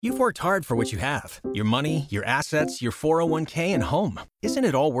You've worked hard for what you have. Your money, your assets, your 401k, and home. Isn't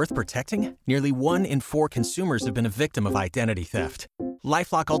it all worth protecting? Nearly 1 in 4 consumers have been a victim of identity theft.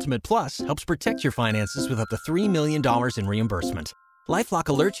 LifeLock Ultimate Plus helps protect your finances with up to $3 million in reimbursement. LifeLock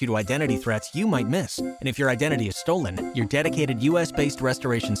alerts you to identity threats you might miss. And if your identity is stolen, your dedicated U.S.-based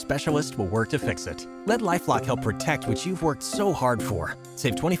restoration specialist will work to fix it. Let LifeLock help protect what you've worked so hard for.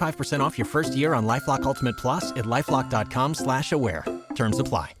 Save 25% off your first year on LifeLock Ultimate Plus at LifeLock.com/aware. Terms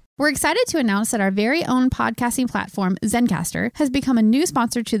apply. We're excited to announce that our very own podcasting platform, Zencaster, has become a new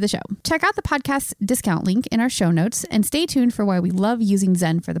sponsor to the show. Check out the podcast discount link in our show notes and stay tuned for why we love using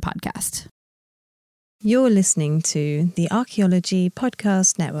Zen for the podcast. You're listening to the Archaeology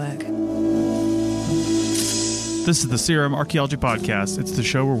Podcast Network. This is the CRM Archaeology Podcast. It's the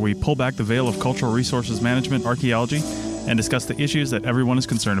show where we pull back the veil of cultural resources management archaeology and discuss the issues that everyone is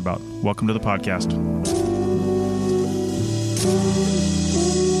concerned about. Welcome to the podcast.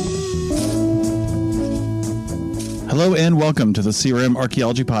 Hello and welcome to the CRM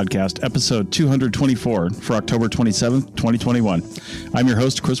Archaeology Podcast, episode 224 for October 27th, 2021. I'm your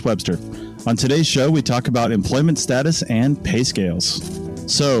host, Chris Webster. On today's show, we talk about employment status and pay scales.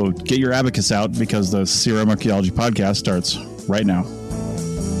 So get your abacus out because the CRM Archaeology Podcast starts right now.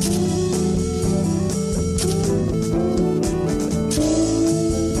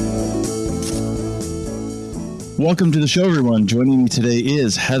 Welcome to the show, everyone. Joining me today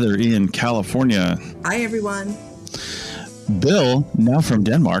is Heather in California. Hi, everyone. Bill, now from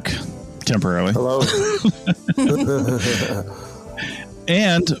Denmark, temporarily. Hello.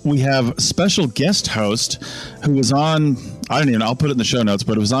 And we have special guest host who was on, I'll put it in the show notes,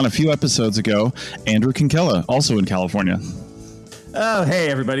 but it was on a few episodes ago, Andrew Kinkella, also in California. Oh, hey,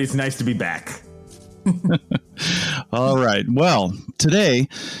 everybody. It's nice to be back. All right. Well, today,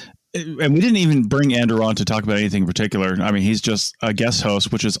 and we didn't even bring Andrew on to talk about anything in particular. I mean, he's just a guest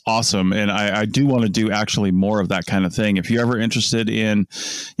host, which is awesome. And I do want to do actually more of that kind of thing. If you're ever interested in,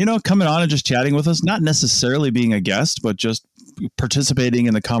 coming on and just chatting with us, not necessarily being a guest, but just participating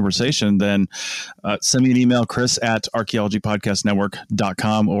in the conversation, then send me an email,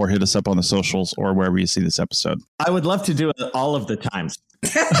 chris@archaeologypodcastnetwork.com, or hit us up on the socials or wherever you see this episode. I would love to do it all of the times.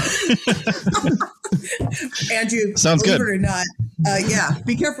 Andrew, sounds good. Believe it or not, yeah,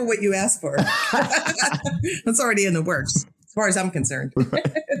 be careful what you ask for. That's already in the works, as far as I'm concerned.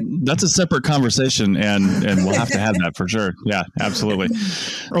 That's a separate conversation, and we'll have to have that for sure. Yeah, absolutely.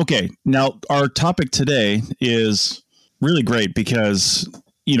 Okay, now our topic today is really great because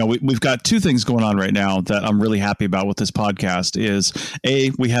we've got two things going on right now that I'm really happy about with this podcast. Is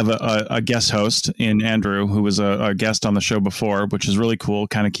we have a guest host in Andrew, who was a guest on the show before, which is really cool,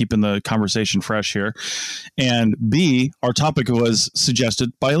 kind of keeping the conversation fresh here. And B, our topic was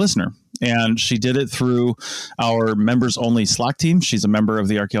suggested by a listener. And she did it through our members only Slack team. She's a member of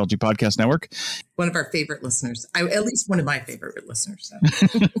the Archaeology Podcast Network. One of our favorite listeners, at least one of my favorite listeners. So.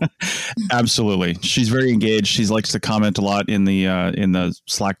 Absolutely. She's very engaged. She likes to comment a lot in the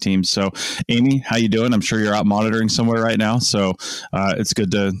Slack team. So Amy, how you doing? I'm sure you're out monitoring somewhere right now. So it's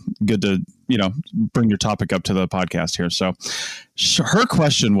good to bring your topic up to the podcast here. So her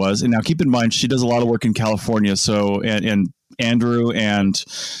question was, and now keep in mind, she does a lot of work in California. So, and Andrew and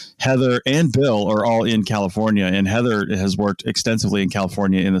Heather and Bill are all in California, and Heather has worked extensively in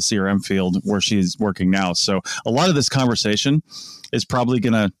California in the CRM field where she's working now. So a lot of this conversation is probably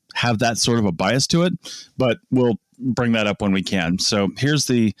going to have that sort of a bias to it, but we'll bring that up when we can. So here's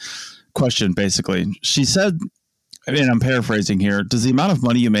the question, basically. She said, and I'm paraphrasing here, does the amount of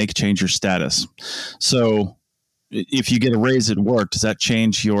money you make change your status? So if you get a raise at work, does that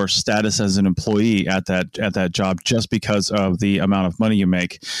change your status as an employee at that job just because of the amount of money you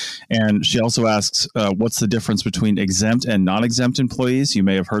make? And she also asks, what's the difference between exempt and non-exempt employees? You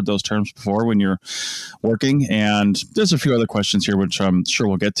may have heard those terms before when you're working. And there's a few other questions here, which I'm sure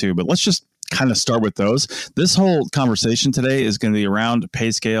we'll get to, but let's just kind of start with those. This whole conversation today is going to be around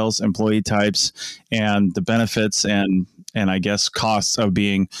pay scales, employee types, and the benefits and I guess costs of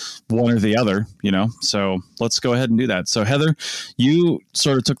being one or the other, So let's go ahead and do that. So Heather, you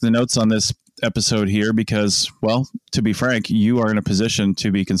sort of took the notes on this episode here because, well, to be frank, you are in a position to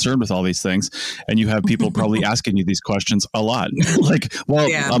be concerned with all these things, and you have people probably asking you these questions a lot. Like, well,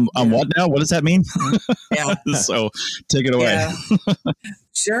 I'm what now? What does that mean? Yeah. So take it away. Yeah.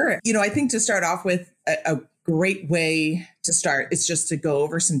 Sure. I think to start off with, a great way to start is just to go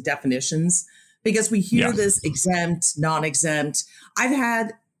over some definitions, because we hear this exempt, non-exempt. I've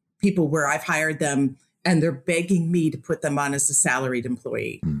had people where I've hired them and they're begging me to put them on as a salaried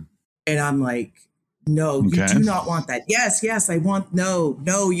employee. And I'm like, No, you do not want that. Yes, I want, no,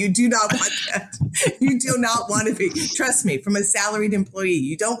 you do not want that. You do not want to be, trust me, from a salaried employee,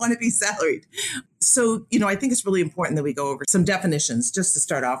 you don't want to be salaried. So, I think it's really important that we go over some definitions just to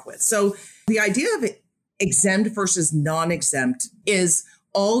start off with. So the idea of exempt versus non-exempt is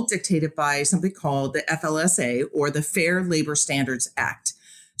all dictated by something called the FLSA, or the Fair Labor Standards Act.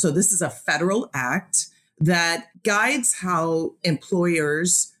 So this is a federal act that guides how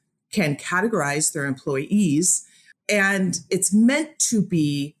employers can categorize their employees, and it's meant to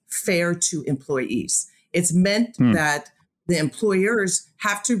be fair to employees. It's meant that the employers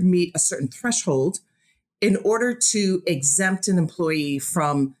have to meet a certain threshold in order to exempt an employee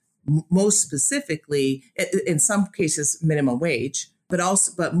from, most specifically, in some cases, minimum wage,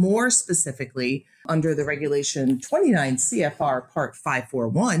 but more specifically under the regulation 29 CFR Part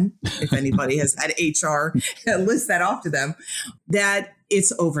 541, if anybody has had HR list that off to them, that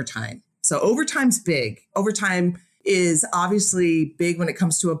it's overtime. So overtime's big. Overtime is obviously big when it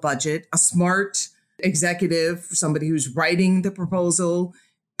comes to a budget. A smart executive, somebody who's writing the proposal,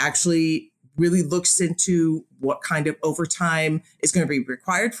 actually really looks into what kind of overtime is going to be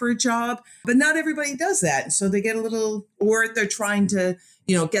required for a job. But not everybody does that. And so they get a little, or they're trying to,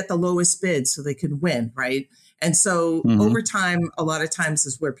 get the lowest bid so they can win, right? And so overtime, a lot of times,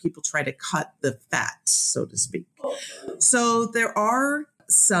 is where people try to cut the fat, so to speak. So there are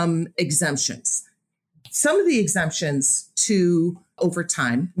some exemptions. Some of the exemptions to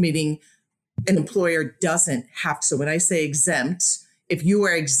overtime, meaning an employer doesn't have to. So when I say exempt, if you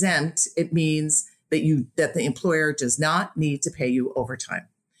are exempt, it means that the employer does not need to pay you overtime.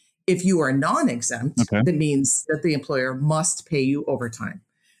 If you are non-exempt, that means that the employer must pay you overtime.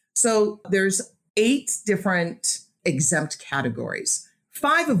 So there's 8 different exempt categories,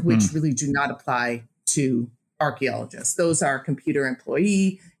 5 of which really do not apply to archaeologists. Those are computer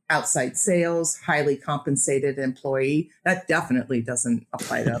employee, outside sales, highly compensated employee. That definitely doesn't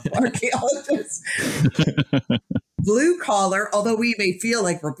apply to archaeologists. Blue collar, although we may feel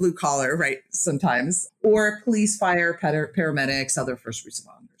like we're blue collar, right, sometimes, or police, fire, paramedics, other first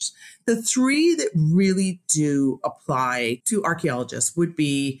responders. The 3 that really do apply to archaeologists would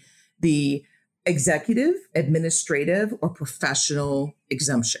be the executive, administrative, or professional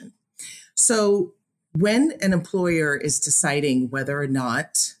exemption. So when an employer is deciding whether or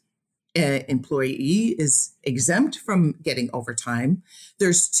not an employee is exempt from getting overtime,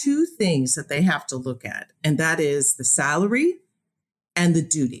 there's 2 things that they have to look at, and that is the salary and the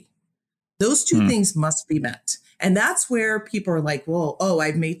duty. Those 2 things must be met. And that's where people are like, well,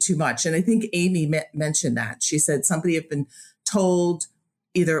 I've made too much. And I think Amy mentioned that. She said somebody had been told,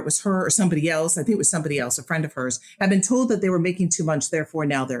 either it was her or somebody else, I think it was somebody else, a friend of hers, had been told that they were making too much, therefore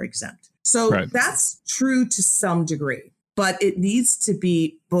now they're exempt. So that's true to some degree. But it needs to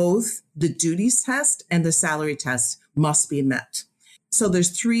be both the duties test and the salary test must be met. So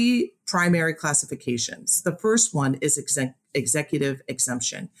there's 3 primary classifications. The first one is executive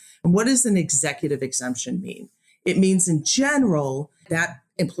exemption. And what does an executive exemption mean? It means in general that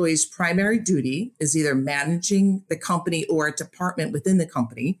employee's primary duty is either managing the company or a department within the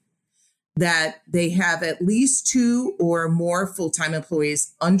company, that they have at least 2 or more full-time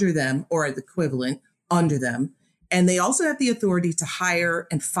employees under them or the equivalent under them. And they also have the authority to hire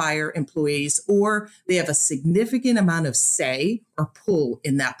and fire employees, or they have a significant amount of say or pull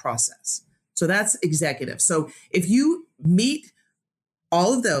in that process. So that's executive. So if you meet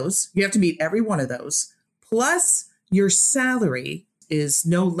all of those, you have to meet every one of those, plus your salary is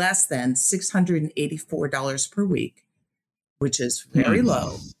no less than $684 per week, which is very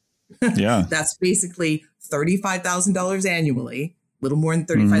low. Yeah. That's basically $35,000 annually, a little more than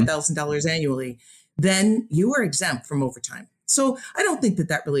 $35,000 annually. Then you are exempt from overtime. So I don't think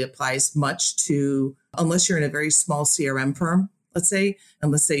that really applies much to, unless you're in a very small CRM firm, let's say,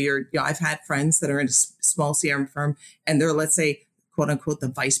 and let's say I've had friends that are in a small CRM firm and they're, let's say, quote unquote, the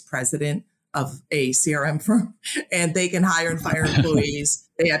vice president of a CRM firm, and they can hire and fire employees.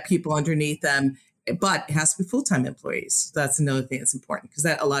 They have people underneath them, but it has to be full-time employees. That's another thing that's important, because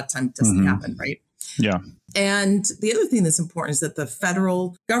that a lot of times doesn't happen, right? Yeah. And the other thing that's important is that the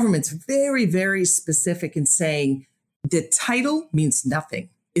federal government's very, very specific in saying the title means nothing.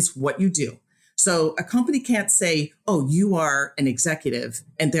 It's what you do. So a company can't say, you are an executive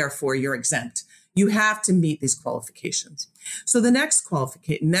and therefore you're exempt. You have to meet these qualifications. So the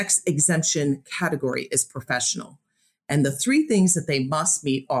next exemption category is professional. And the 3 things that they must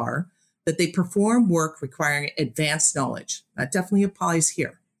meet are that they perform work requiring advanced knowledge. That definitely applies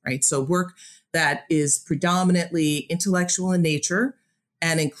here, right? So work that is predominantly intellectual in nature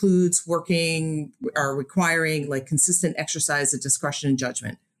and includes working or requiring like consistent exercise of discretion and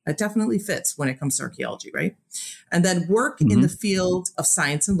judgment, That definitely fits when it comes to archaeology, right? And then work in the field of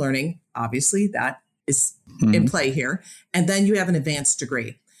science and learning. Obviously, that is in play here. And then you have an advanced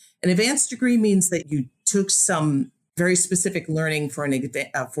degree. An advanced degree means that you took some very specific learning for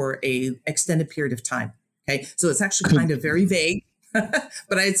a extended period of time. Okay, so it's actually kind of very vague,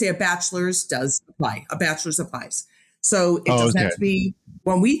 but I'd say a bachelor's does apply. A bachelor's applies. So it doesn't have to be,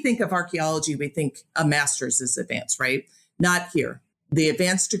 when we think of archaeology, we think a master's is advanced, right? Not here. The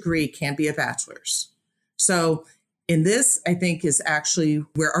advanced degree can be a bachelor's. So in this, I think, is actually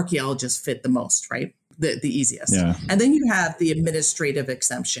where archaeologists fit the most, right? The easiest. Yeah. And then you have the administrative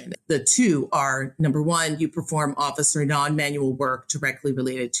exemption. The two are, number one, you perform office or non-manual work directly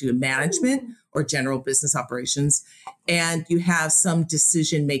related to management or general business operations, and you have some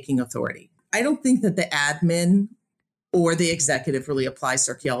decision-making authority. I don't think that the admin or the executive really applies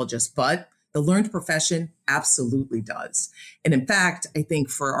to archaeologists, but the learned profession absolutely does. And in fact, I think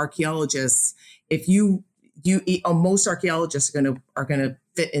for archaeologists, if most archaeologists are gonna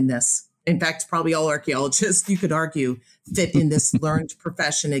fit in this. In fact, probably all archaeologists, you could argue, fit in this learned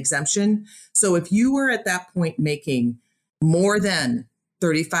profession exemption. So if you were at that point making more than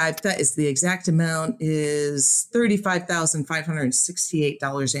the exact amount is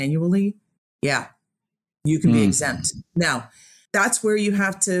 $35,568 annually. Yeah, you can be exempt. Now, that's where you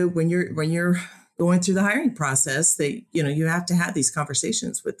have to, when you're going through the hiring process, you have to have these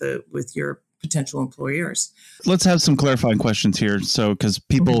conversations with your potential employers. Let's have some clarifying questions here. So, because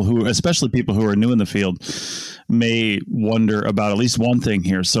especially people who are new in the field, may wonder about at least one thing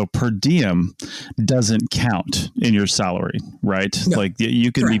here. So per diem doesn't count in your salary, right? No, like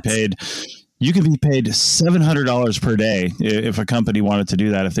you can be paid $700 per day if a company wanted to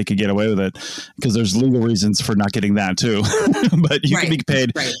do that, if they could get away with it, because there's legal reasons for not getting that too. But you can be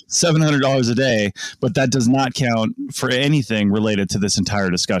paid $700 a day, but that does not count for anything related to this entire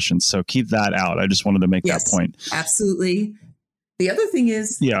discussion. So keep that out. I just wanted to make that point. Absolutely. The other thing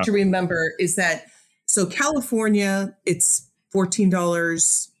is to remember is that, so California, it's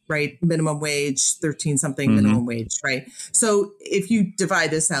 $14, right? Minimum wage, 13 something minimum wage, right? So if you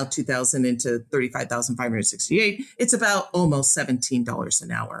divide this out, 2,000 into 35,568, it's about almost $17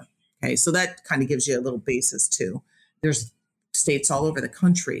 an hour. Okay. So that kind of gives you a little basis too. There's states all over the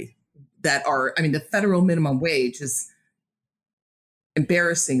country that are, the federal minimum wage is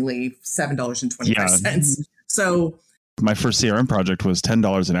embarrassingly $7.25. So my first CRM project was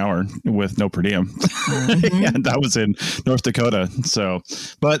 $10 an hour with no per diem. And that was in North Dakota. So,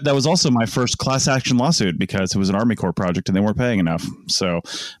 but that was also my first class action lawsuit because it was an Army Corps project and they weren't paying enough. So,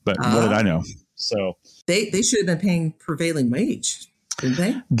 but what did I know? So they should have been paying prevailing wage, didn't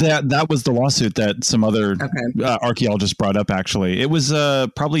they? That was the lawsuit that some other archaeologists brought up. Actually, it was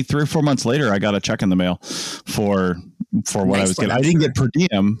probably 3 or 4 months later. I got a check in the mail for what I was getting. I didn't get per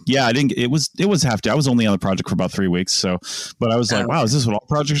diem. Yeah, I didn't. It was half day. I was only on the project for about 3 weeks. So, but I was like, wow, is this what all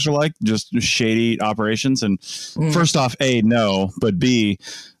projects are like? Just shady operations. And first off, A, no, but B,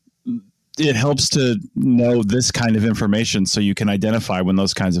 it helps to know this kind of information so you can identify when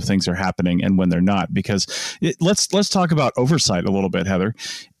those kinds of things are happening and when they're not. Because let's talk about oversight a little bit, Heather.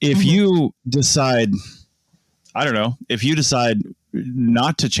 If you decide, if you decide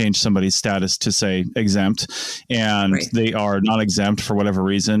not to change somebody's status to say exempt and they are non-exempt for whatever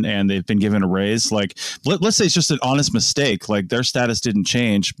reason and they've been given a raise, like let's say it's just an honest mistake, like their status didn't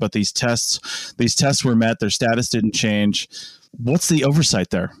change, but these tests were met, their status didn't change. What's the oversight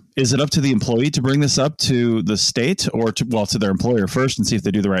there? Is it up to the employee to bring this up to the state or to their employer first and see if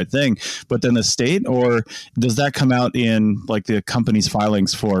they do the right thing, but then the state, or does that come out in like the company's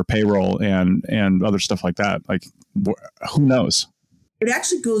filings for payroll and other stuff like that? Like, who knows? It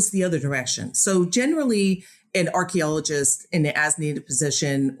actually goes the other direction. So generally an archaeologist in an as-needed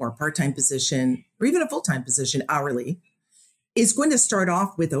position or part-time position, or even a full-time position hourly, is going to start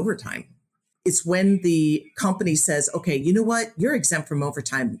off with overtime. It's when the company says, okay, you know what? You're exempt from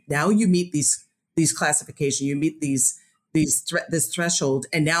overtime. Now you meet these classifications, you meet this threshold,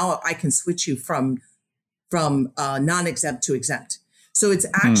 and now I can switch you from non-exempt to exempt. So it's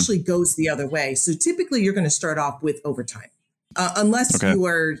actually goes the other way. So typically you're going to start off with overtime. Unless you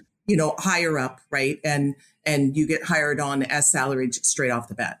are, higher up, right? And you get hired on as salaried straight off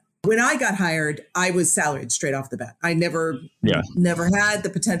the bat. When I got hired, I was salaried straight off the bat. I never had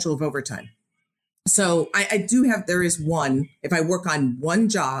the potential of overtime. So I do have, there is one, if I work on one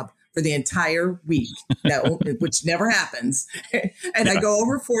job for the entire week, which never happens, and I go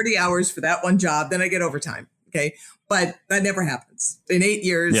over 40 hours for that one job, then I get overtime. Okay. But that never happens. In 8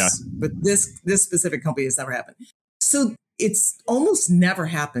 years, with this specific company, it's never happened. So it's almost never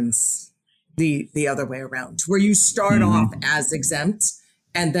happens the other way around, where you start off as exempt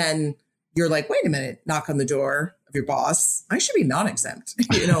And then you're like, wait a minute, knock on the door of your boss. I should be non-exempt.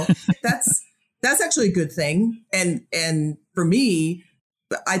 You know, that's actually a good thing. And for me,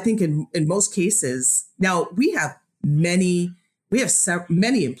 I think in most cases, now we have many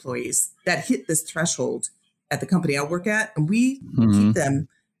employees that hit this threshold at the company I work at, and we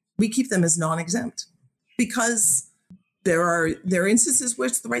keep them as non-exempt because there are instances where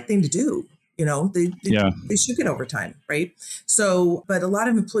it's the right thing to do. You know, they should get overtime, right? So, but a lot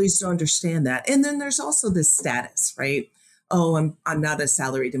of employees don't understand that. And then there's also this status, right? Oh, I'm not a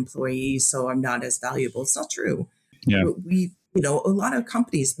salaried employee, so I'm not as valuable. It's not true. Yeah. A lot of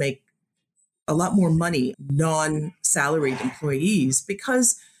companies make a lot more money, non-salaried employees,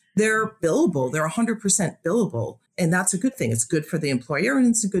 because they're billable. They're 100% billable. And that's a good thing. It's good for the employer and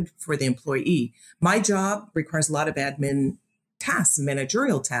it's good for the employee. My job requires a lot of admin tasks,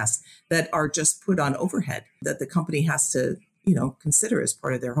 managerial tasks that are just put on overhead that the company has to, consider as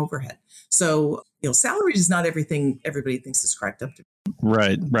part of their overhead. So, salary is not everything everybody thinks is cracked up to be.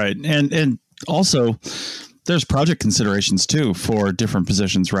 Right. And also there's project considerations too for different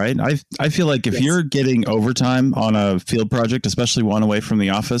positions, right? I feel like if you're getting overtime on a field project, especially one away from the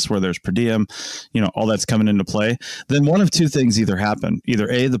office where there's per diem, all that's coming into play, then one of two things either happen. Either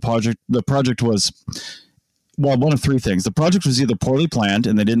A, the project was, well, one of three things. The project was either poorly planned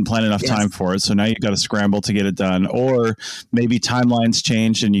and they didn't plan enough time for it. So now you've got to scramble to get it done, or maybe timelines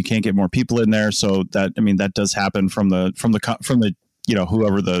changed and you can't get more people in there. So that does happen from the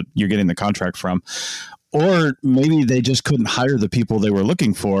whoever you're getting the contract from. Or maybe they just couldn't hire the people they were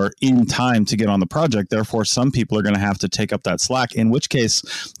looking for in time to get on the project. Therefore, some people are going to have to take up that slack, in which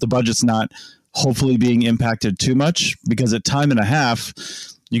case the budget's not hopefully being impacted too much, because at time and a half,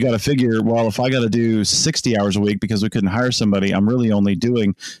 you got to figure, well, if I got to do 60 hours a week because we couldn't hire somebody, I'm really only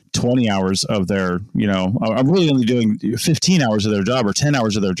doing 20 hours of their, I'm really only doing 15 hours of their job or 10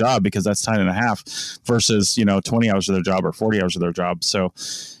 hours of their job, because that's time and a half versus, 20 hours of their job or 40 hours of their job. So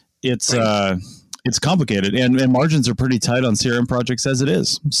it's complicated, and margins are pretty tight on CRM projects as it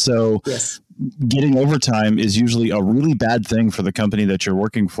is. So getting overtime is usually a really bad thing for the company that you're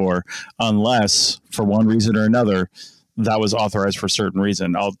working for, unless for one reason or another, that was authorized for a certain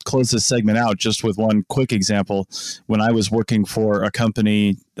reason. I'll close this segment out just with one quick example. When I was working for a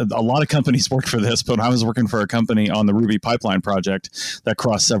company, a lot of companies work for this, but I was working for a company on the Ruby pipeline project that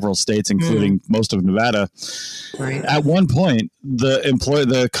crossed several states, including most of Nevada. Right. At one point, the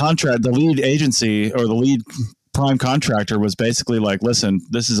lead agency or the lead prime contractor was basically like, listen,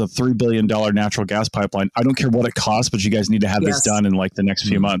 this is a $3 billion natural gas pipeline. I don't care what it costs, but you guys need to have this done in like the next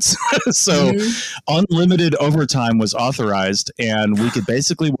few months. So unlimited overtime was authorized, and we could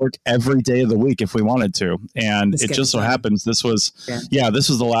basically work every day of the week if we wanted to. And it just so happens this was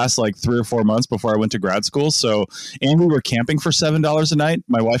the last like 3 or 4 months before I went to grad school. So, and we were camping for $7 a night.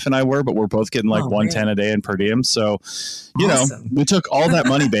 My wife and I were, but we're both getting like $110 a day in per diem. So, we took all that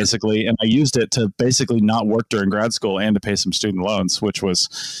money basically, and I used it to basically not work during grad school and to pay some student loans, which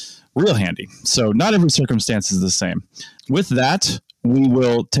was real handy. So not every circumstance is the same. With that, we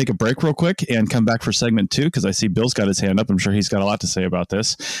will take a break real quick and come back for segment 2, because I see Bill's got his hand up. I'm sure he's got a lot to say about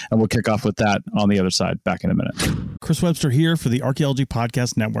this, and we'll kick off with that on the other side. Back in a minute. Chris Webster here for the Archaeology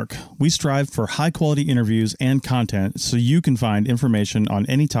Podcast Network. We strive for high-quality interviews and content so you can find information on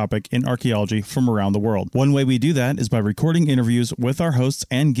any topic in archaeology from around the world. One way we do that is by recording interviews with our hosts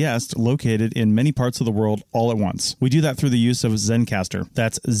and guests located in many parts of the world all at once. We do that through the use of Zencastr.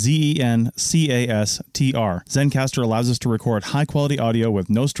 That's Zencastr. Zencastr allows us to record high-quality audio with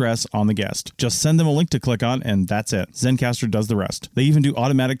no stress on the guest. Just send them a link to click on, and that's it. Zencastr does the rest. They even do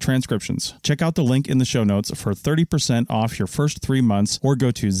automatic transcriptions. Check out the link in the show notes for 30% off your first 3 months, or go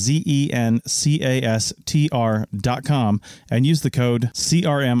to zencastr.com and use the code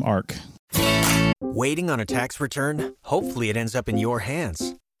CRMARC. Waiting on a tax return? Hopefully it ends up in your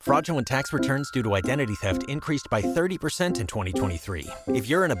hands. Fraudulent tax returns due to identity theft increased by 30% in 2023. If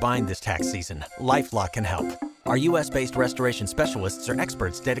you're in a bind this tax season, LifeLock can help. Our U.S.-based restoration specialists are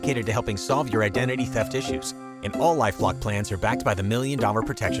experts dedicated to helping solve your identity theft issues. And all LifeLock plans are backed by the $1 Million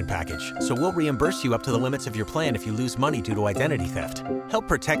Protection Package. So we'll reimburse you up to the limits of your plan if you lose money due to identity theft. Help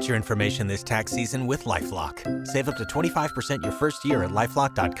protect your information this tax season with LifeLock. Save up to 25% your first year at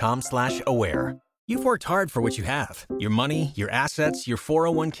LifeLock.com/aware. You've worked hard for what you have. Your money, your assets, your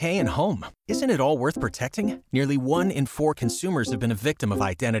 401k, and home. Isn't it all worth protecting? Nearly 1 in 4 consumers have been a victim of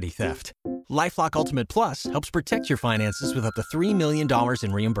identity theft. LifeLock Ultimate Plus helps protect your finances with up to $3 million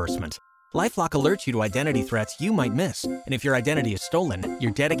in reimbursement. LifeLock alerts you to identity threats you might miss. And if your identity is stolen,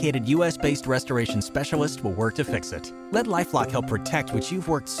 your dedicated U.S.-based restoration specialist will work to fix it. Let LifeLock help protect what you've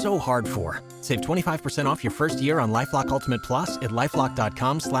worked so hard for. Save 25% off your first year on LifeLock Ultimate Plus at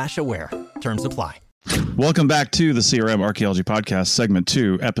LifeLock.com/aware. Terms apply. Welcome back to the CRM Archaeology Podcast, Segment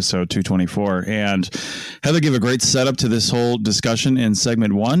 2, Episode 224. And Heather gave a great setup to this whole discussion in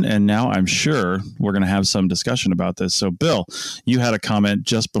Segment 1, and now I'm sure we're going to have some discussion about this. So, Bill, you had a comment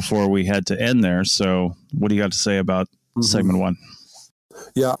just before we had to end there. So what do you got to say about Segment 1?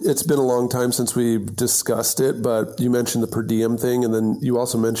 Yeah, it's been a long time since we've discussed it, but you mentioned the per diem thing, and then you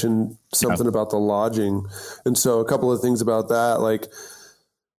also mentioned something about the lodging. And so a couple of things about that, like,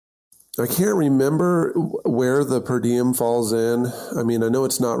 I can't remember where the per diem falls in. I mean, I know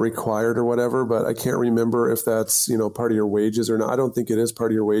it's not required or whatever, but I can't remember if that's, part of your wages or not. I don't think it is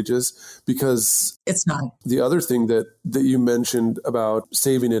part of your wages because it's not. The other thing that you mentioned about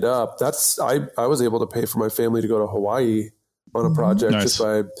saving it up, that's, I was able to pay for my family to go to Hawaii on a project just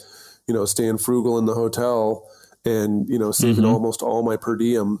by, staying frugal in the hotel and, saving almost all my per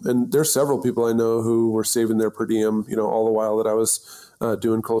diem. And there's several people I know who were saving their per diem, all the while that I was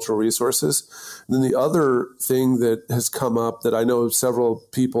doing cultural resources. And then the other thing that has come up that I know several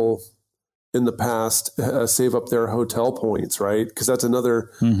people in the past save up their hotel points, right? Because that's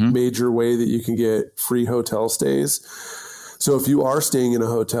another major way that you can get free hotel stays. So if you are staying in a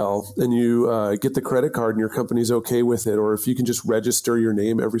hotel and you get the credit card and your company's okay with it, or if you can just register your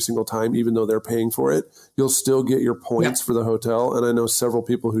name every single time, even though they're paying for it, you'll still get your points for the hotel. And I know several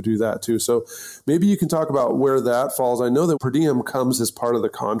people who do that too. So maybe you can talk about where that falls. I know that per diem comes as part of the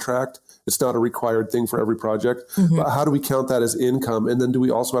contract. It's not a required thing for every project, but how do we count that as income? And then do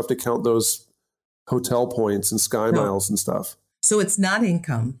we also have to count those hotel points and sky miles and stuff? So it's not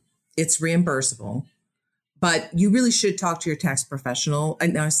income. It's reimbursable. But you really should talk to your tax professional. I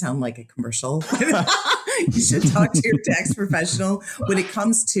know I sound like a commercial. You should talk to your tax professional when it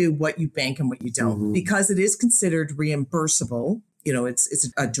comes to what you bank and what you don't, because it is considered reimbursable. It's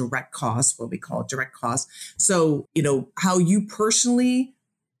a direct cost, what we call direct cost. So, how you personally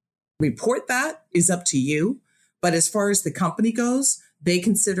report that is up to you. But as far as the company goes, they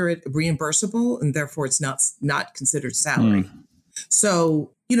consider it reimbursable, and therefore it's not considered salary.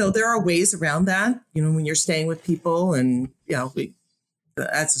 So, there are ways around that, when you're staying with people and,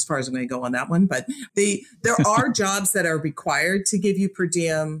 that's as far as I'm going to go on that one. But there are jobs that are required to give you per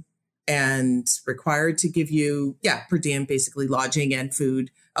diem and required to give you, per diem, basically lodging and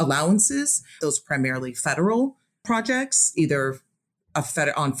food allowances. Those primarily federal projects, either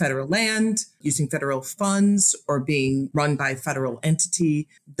on federal land, using federal funds, or being run by a federal entity.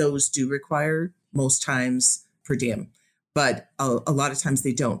 Those do require most times per diem. But a lot of times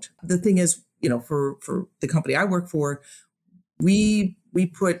they don't. The thing is, for the company I work for, we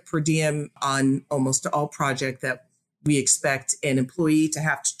put per diem on almost all project that we expect an employee to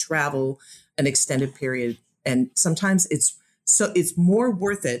have to travel an extended period. And sometimes it's more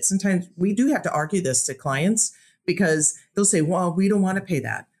worth it. Sometimes we do have to argue this to clients because they'll say, well, we don't want to pay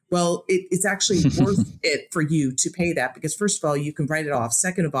that. Well, it's actually worth it for you to pay that because first of all, you can write it off.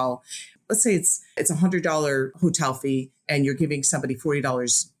 Second of all, let's say it's $100 hotel fee and you're giving somebody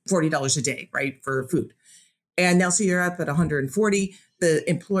 $40 a day, right, for food. And now, so you're up at $140. The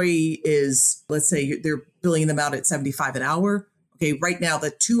employee is, let's say they're billing them out at $75 an hour. Okay, right now,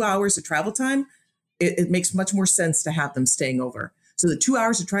 the 2 hours of travel time, it makes much more sense to have them staying over. So the 2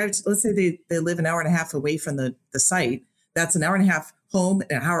 hours of travel, let's say they live an hour and a half away from the site. That's an hour and a half home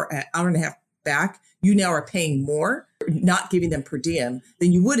and an hour and a half back. You now are paying more, not giving them per diem,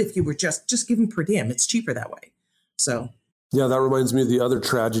 than you would if you were just giving per diem. It's cheaper that way. So. Yeah, that reminds me of the other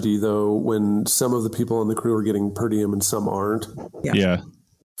tragedy, though, when some of the people on the crew are getting per diem and some aren't. Yeah.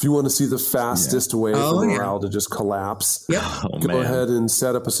 If you want to see the fastest way for morale to just collapse, go ahead and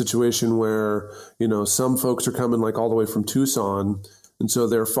set up a situation where, some folks are coming like all the way from Tucson. And so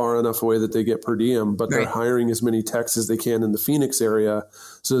they're far enough away that they get per diem, but they're hiring as many techs as they can in the Phoenix area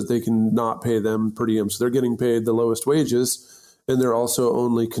so that they can not pay them per diem. So they're getting paid the lowest wages. And they're also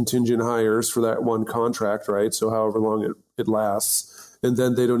only contingent hires for that one contract, right? So however long it lasts. And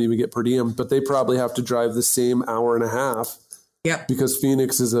then they don't even get per diem, but they probably have to drive the same hour and a half. Yep. Because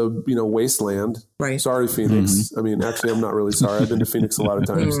Phoenix is a wasteland. Right. Sorry, Phoenix. I mean, actually, I'm not really sorry. I've been to Phoenix a lot of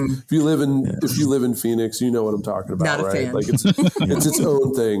times. If you live in Phoenix, you know what I'm talking about, not right? Fan. Like it's its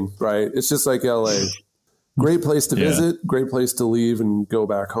own thing, right? It's just like LA. Great place to visit, great place to leave and go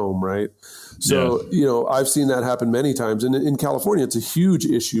back home, right? So, I've seen that happen many times. And in California, it's a huge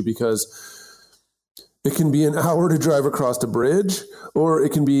issue because it can be an hour to drive across a bridge, or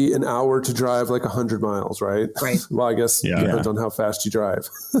it can be an hour to drive like 100 miles, right? Right. Well, I guess it depends on how fast you drive.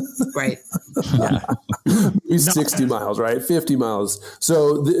 Right. Maybe 60 miles, right? 50 miles.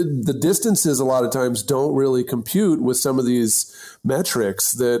 So the distances a lot of times don't really compute with some of these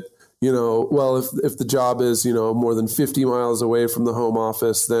metrics that, well, if the job is, more than 50 miles away from the home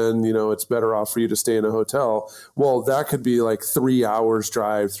office, then, it's better off for you to stay in a hotel. Well, that could be like 3 hours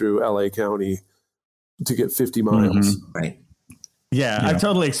drive through LA County to get 50 miles. Mm-hmm. Right. Yeah, I've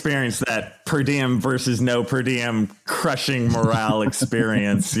totally experienced that per diem versus no per diem crushing morale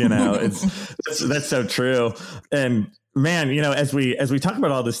experience. That's so true. And man, as we talk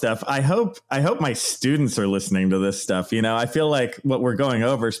about all this stuff, I hope my students are listening to this stuff. I feel like what we're going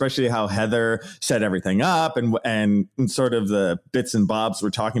over, especially how Heather set everything up and sort of the bits and bobs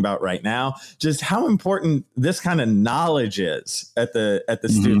we're talking about right now, just how important this kind of knowledge is at the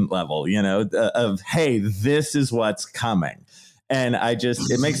student level, of, hey, this is what's coming. And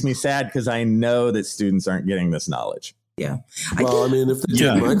it makes me sad because I know that students aren't getting this knowledge. Yeah. Well, if they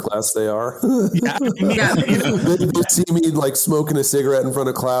take my class, they are. They see me like smoking a cigarette in front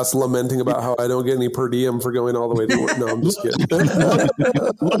of class, lamenting about how I don't get any per diem for going all the way to work. No, I'm just kidding.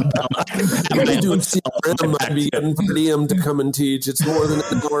 I'm doing CRM, I'd be getting per diem to come and teach. It's more than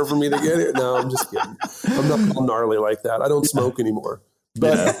an hour for me to get it. No, I'm just kidding. I'm not all gnarly like that. I don't smoke anymore.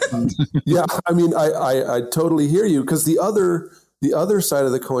 But I totally hear you, because the other side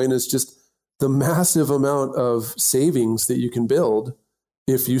of the coin is just the massive amount of savings that you can build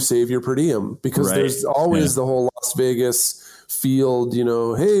if you save your per diem, because there's always the whole Las Vegas field,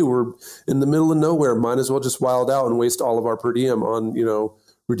 hey, we're in the middle of nowhere. Might as well just wild out and waste all of our per diem on,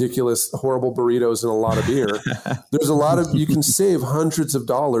 ridiculous, horrible burritos and a lot of beer. There's you can save hundreds of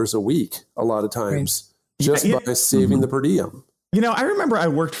dollars a week a lot of times just by saving the per diem. I remember I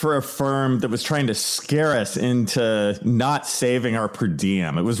worked for a firm that was trying to scare us into not saving our per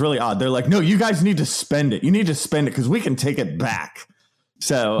diem. It was really odd. They're like, no, you guys need to spend it. You need to spend it because we can take it back.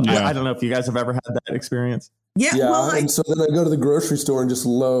 So I don't know if you guys have ever had that experience. Yeah. And so then I go to the grocery store and just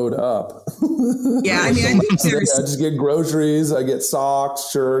load up. I think I just get groceries. I get socks,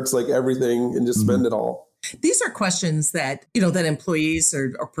 shirts, like everything, and just spend it all. These are questions that, that employees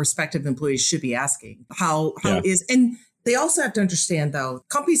or prospective employees should be asking. How is, and they also have to understand, though,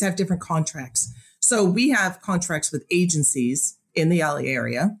 companies have different contracts. So we have contracts with agencies in the LA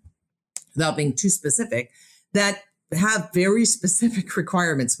area, without being too specific, that have very specific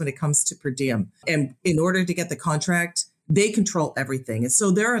requirements when it comes to per diem. And in order to get the contract, they control everything. And so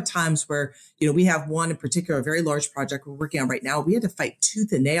there are times where, we have one in particular, a very large project we're working on right now. We had to fight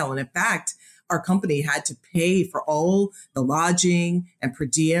tooth and nail. And in fact, our company had to pay for all the lodging and per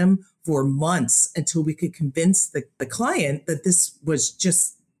diem for months until we could convince the client that this was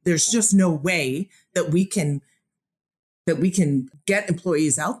there's just no way that we can get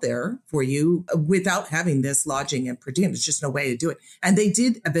employees out there for you without having this lodging and per diem. There's just no way to do it. And they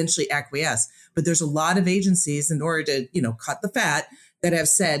did eventually acquiesce, but there's a lot of agencies, in order to, cut the fat, that have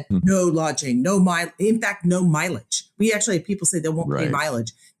said no lodging, no mileage. We actually have people say they won't pay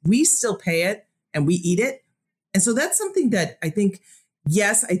mileage. We still pay it and we eat it. And so that's something that I think,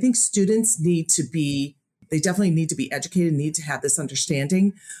 yes, I think students they definitely need to be educated, need to have this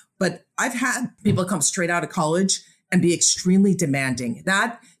understanding. But I've had people come straight out of college and be extremely demanding.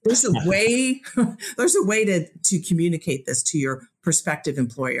 That there's a way to communicate this to your prospective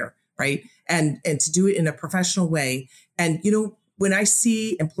employer, right? And to do it in a professional way. And, when I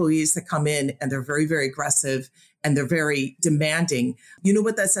see employees that come in and they're very, very aggressive and they're very demanding, you know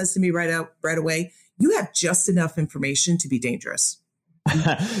what that says to me right away? You have just enough information to be dangerous.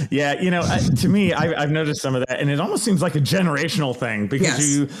 Yeah, to me, I've noticed some of that, and it almost seems like a generational thing,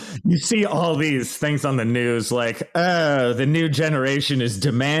 because you see all these things on the news like, oh, the new generation is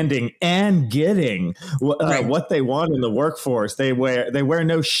demanding and getting what they want in the workforce. They wear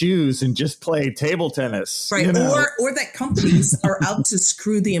no shoes and just play table tennis, right? Or that companies are out to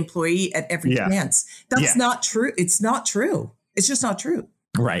screw the employee at every chance. That's not true. It's not true. It's just not true.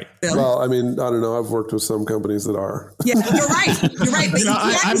 Right. Well, I don't know. I've worked with some companies that are. Yeah, you're right. You're right. But you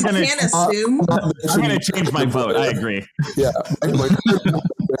can't assume. I'm going to change my vote. I agree. Yeah.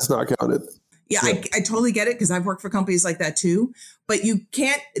 That's not counted. Yeah, I totally get it, because I've worked for companies like that too. But you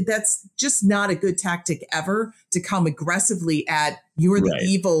can't, that's just not a good tactic ever, to come aggressively at you're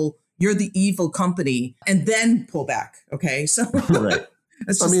the evil company and then pull back. Okay. So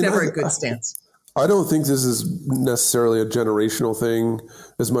that's just never a good stance. I don't think this is necessarily a generational thing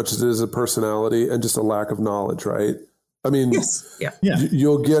as much as it is a personality and just a lack of knowledge, right?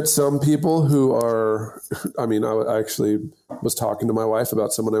 You'll get some people who are, I actually was talking to my wife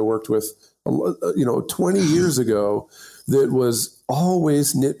about someone I worked with 20 years ago that was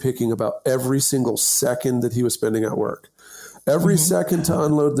always nitpicking about every single second that he was spending at work. Every second to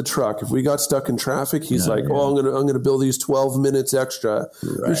unload the truck. If we got stuck in traffic, he's I'm gonna bill these 12 minutes extra.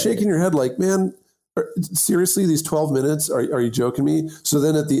 Right. You're shaking your head like, man, seriously, these 12 minutes? Are you joking me? So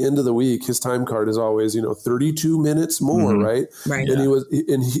then at the end of the week, his time card is always, 32 minutes more, right? Right.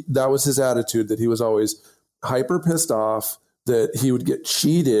 And that was his attitude, that he was always hyper pissed off that he would get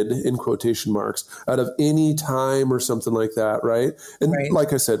cheated, in quotation marks, out of any time or something like that, right? And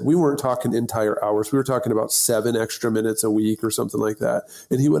like I said, we weren't talking entire hours. We were talking about 7 extra minutes a week or something like that.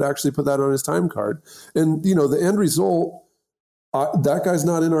 And he would actually put that on his time card. And, the end result, that guy's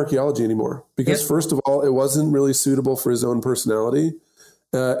not in archaeology anymore because first of all, it wasn't really suitable for his own personality.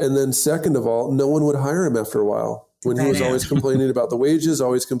 And then second of all, no one would hire him after a while. When he was always complaining about the wages,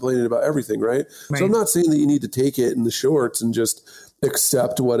 always complaining about everything, right? So I'm not saying that you need to take it in the shorts and just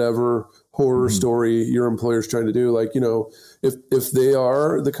accept whatever horror story your employer's trying to do. Like, if they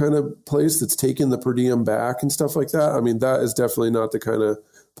are the kind of place that's taking the per diem back and stuff like that, I mean, that is definitely not the kind of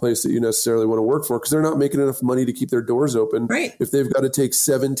place that you necessarily want to work for because they're not making enough money to keep their doors open. Right. If they've got to take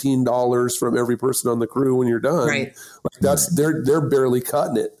 $17 from every person on the crew when you're done, they're barely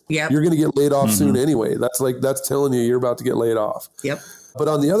cutting it. Yep. You're going to get laid off soon anyway. That's telling you're about to get laid off. Yep. But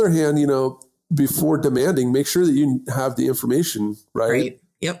on the other hand, before demanding, make sure that you have the information, right?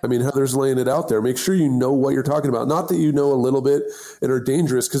 Yep. I mean, Heather's laying it out there. Make sure you know what you're talking about. Not that you know a little bit and are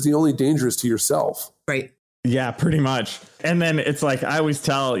dangerous, because the only danger is to yourself. Right. Yeah, pretty much. And then it's like I always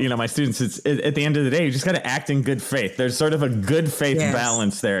tell, my students, it's at the end of the day, you just got to act in good faith. There's sort of a good faith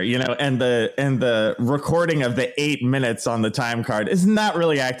balance there, and the recording of the 8 minutes on the time card is not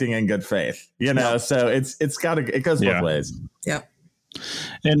really acting in good faith, so it goes both ways. Yeah.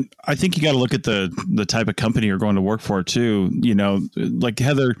 And I think you got to look at the type of company you're going to work for too, like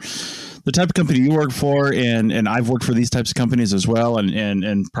Heather, the type of company you work for, and I've worked for these types of companies as well.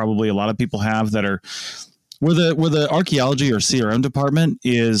 And probably a lot of people have that are, where the archaeology or CRM department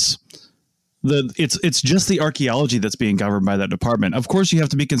is it's just the archaeology that's being governed by that department. Of course, you have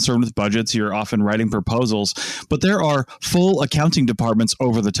to be concerned with budgets. You're often writing proposals, but there are full accounting departments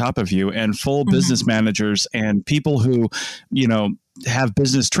over the top of you and full business managers and people who, have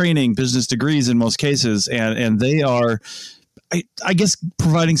business training, business degrees in most cases. And they are, I guess,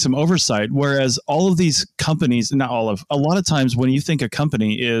 providing some oversight. Whereas all of these companies, not all of, a lot of times when you think a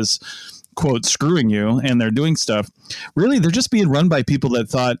company is, quote, screwing you and they're doing stuff, really, they're just being run by people that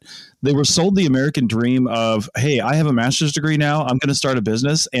thought they were sold the American dream of, hey, I have a master's degree now. I'm going to start a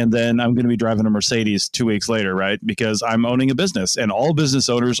business and then I'm going to be driving a Mercedes 2 weeks later, right? Because I'm owning a business and all business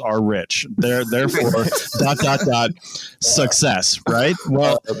owners are rich. Therefore, ... success, right?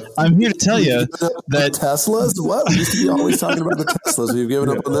 Well, I'm here to tell you that Teslas, what? We used to be always talking about the Teslas. We've given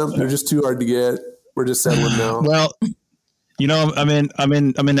up on them. They're just too hard to get. We're just settling now. Well, I'm in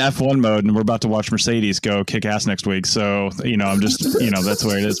F1 mode, and we're about to watch Mercedes go kick ass next week. So, I'm just, that's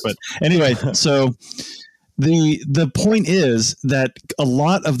where it is. But anyway, so the point is that a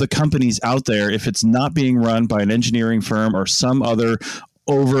lot of the companies out there, if it's not being run by an engineering firm or some other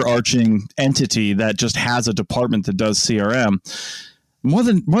overarching entity that just has a department that does CRM, more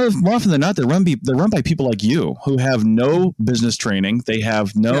often than not, they're run by people like you who have no business training. They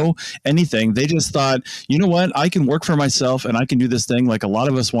have no anything. They just thought, you know what, I can work for myself and I can do this thing like a lot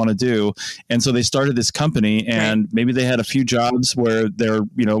of us want to do. And so they started this company, and maybe they had a few jobs where they're,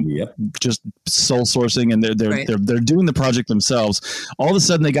 just sole sourcing and they're doing the project themselves. All of a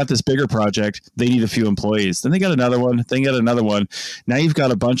sudden they got this bigger project. They need a few employees. Then they got another one. They got another one. Now you've got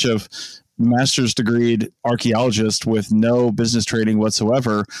a bunch of master's degreed archaeologist with no business training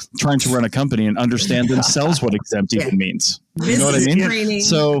whatsoever trying to run a company and understand themselves what exempt even means. You know what I mean? Training,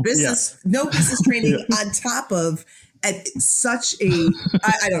 no business training on top of such a,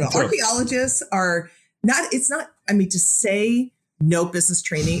 I don't know, archaeologists are not, to say no business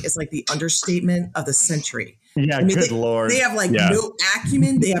training is like the understatement of the century. Yeah, Lord. They have no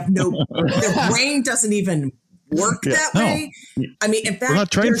acumen. They have their brain doesn't even work that way. I mean, in fact, we're not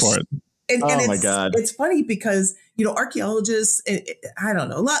trained for it. And my God. It's funny because, archaeologists, I don't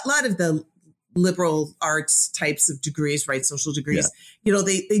know, a lot of the liberal arts types of degrees, right? Social degrees,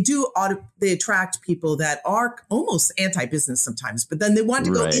 they attract people that are almost anti-business sometimes, but then they want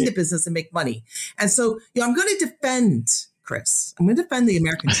to go into business and make money. And so, I'm going to defend Chris. I'm going to defend the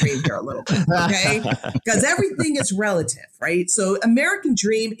American dream here a little bit, okay? Because everything is relative, right? So American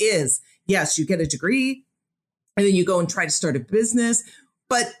dream is, yes, you get a degree and then you go and try to start a business,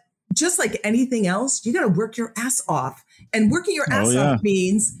 but just like anything else, you got to work your ass off, and working your ass off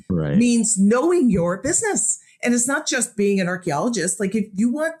means knowing your business And it's not just being an archaeologist. Like if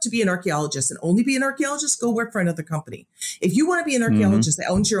you want to be an archaeologist and only be an archaeologist, go work for another company. If you want to be an archaeologist that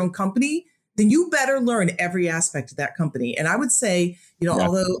owns your own company, then you better learn every aspect of that company. And I would say,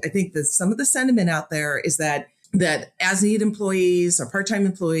 although I think that some of the sentiment out there is that as need employees or part-time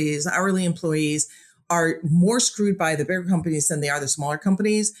employees, hourly employees are more screwed by the bigger companies than they are the smaller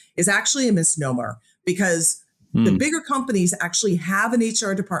companies, is actually a misnomer, because the bigger companies actually have an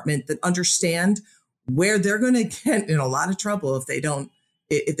HR department that understand where they're going to get in a lot of trouble if they don't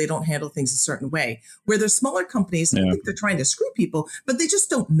handle things a certain way. Where the smaller companies, I think they're trying to screw people, but they just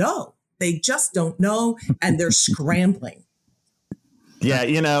don't know. They just don't know, and they're scrambling. Yeah,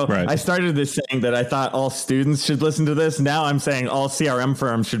 right. I started this saying that I thought all students should listen to this. Now I'm saying all CRM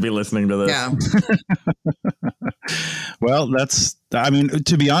firms should be listening to this. Yeah. Well,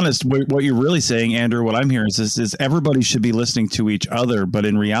 to be honest, what you're really saying, Andrew, what I'm hearing is everybody should be listening to each other. But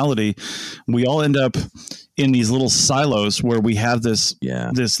in reality, we all end up in these little silos where we have this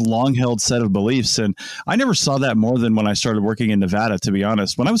long held set of beliefs. And I never saw that more than when I started working in Nevada, to be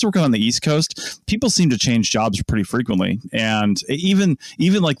honest. When I was working on the East Coast, people seem to change jobs pretty frequently. And even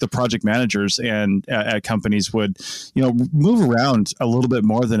like the project managers and at companies would, move around a little bit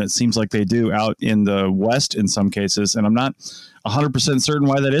more than it seems like they do out in the West in some cases. And I'm not 100% certain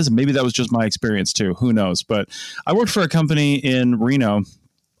why that is. Maybe that was just my experience too. Who knows? But I worked for a company in Reno.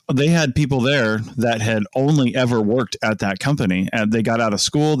 They had people there that had only ever worked at that company, and they got out of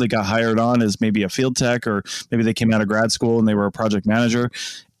school. They got hired on as maybe a field tech, or maybe they came out of grad school and they were a project manager,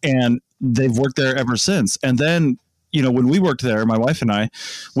 and they've worked there ever since. And then, when we worked there, my wife and I,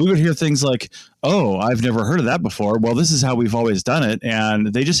 we would hear things like, "Oh, I've never heard of that before. Well, this is how we've always done it." And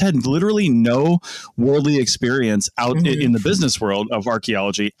they just had literally no worldly experience out in the business world of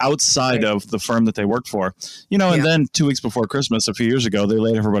archaeology outside of the firm that they worked for. And then 2 weeks before Christmas, a few years ago, they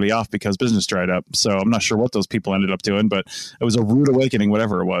laid everybody off because business dried up. So I'm not sure what those people ended up doing, but it was a rude awakening,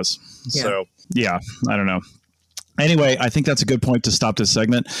 whatever it was. Yeah. So, I don't know. Anyway, I think that's a good point to stop this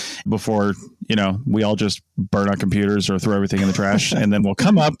segment before, we all just burn our computers or throw everything in the trash. And then we'll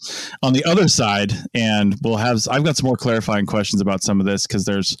come up on the other side and I've got some more clarifying questions about some of this, because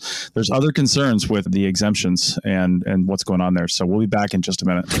there's other concerns with the exemptions and what's going on there. So we'll be back in just a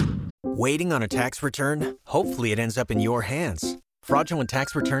minute. Waiting on a tax return? Hopefully it ends up in your hands. Fraudulent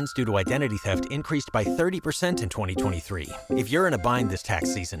tax returns due to identity theft increased by 30% in 2023. If you're in a bind this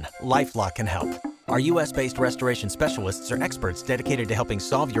tax season, LifeLock can help. Our U.S.-based restoration specialists are experts dedicated to helping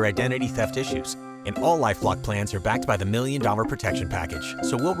solve your identity theft issues. And all LifeLock plans are backed by the $1 Million Protection Package.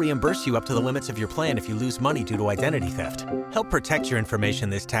 So we'll reimburse you up to the limits of your plan if you lose money due to identity theft. Help protect your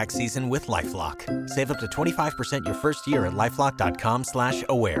information this tax season with LifeLock. Save up to 25% your first year at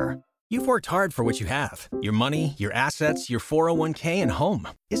LifeLock.com/aware. You've worked hard for what you have. Your money, your assets, your 401k, and home.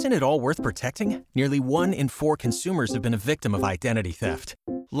 Isn't it all worth protecting? Nearly 1 in 4 consumers have been a victim of identity theft.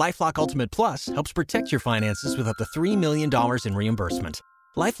 LifeLock Ultimate Plus helps protect your finances with up to $3 million in reimbursement.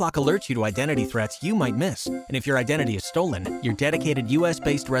 LifeLock alerts you to identity threats you might miss. And if your identity is stolen, your dedicated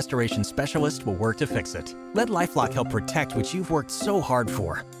U.S.-based restoration specialist will work to fix it. Let LifeLock help protect what you've worked so hard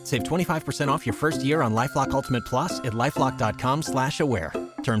for. Save 25% off your first year on LifeLock Ultimate Plus at LifeLock.com/aware.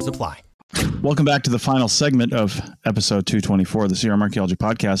 Terms apply. Welcome back to the final segment of episode 224 of the CRM Archaeology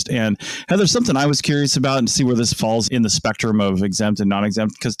Podcast. And Heather, something I was curious about and see where this falls in the spectrum of exempt and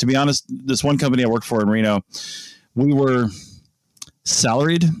non-exempt. Because to be honest, this one company I worked for in Reno, we were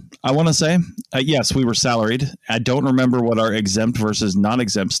salaried, I want to say. Yes, we were salaried. I don't remember what our exempt versus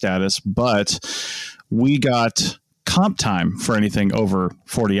non-exempt status, but we got comp time for anything over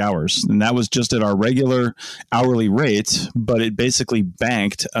 40 hours. And that was just at our regular hourly rate, but it basically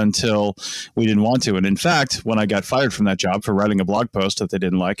banked until we didn't want to. And in fact, when I got fired from that job for writing a blog post that they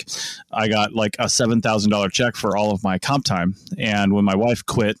didn't like, I got like a $7,000 check for all of my comp time. And when my wife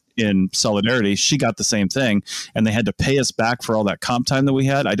quit in solidarity, she got the same thing, and they had to pay us back for all that comp time that we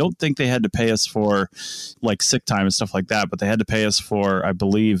had. I don't think they had to pay us for like sick time and stuff like that, but they had to pay us for, I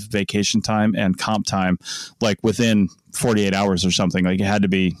believe, vacation time and comp time, like within 48 hours or something. Like you had to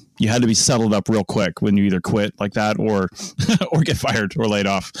be settled up real quick when you either quit like that or get fired or laid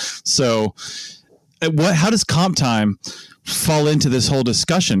off. So how does comp time fall into this whole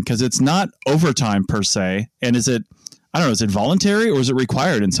discussion? Because it's not overtime per se. And is it voluntary or is it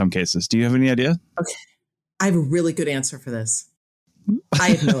required in some cases? Do you have any idea? Okay. I have a really good answer for this. I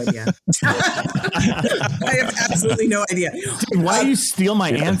have no idea. I have absolutely no idea. Dude, why do you steal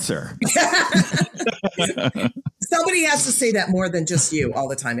my answer? Somebody has to say that more than just you all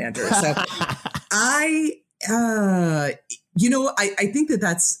the time, Andrew. So I think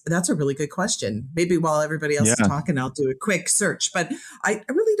that's a really good question. Maybe while everybody else is talking, I'll do a quick search, but I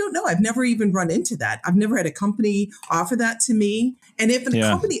really don't know. I've never even run into that. I've never had a company offer that to me. And if a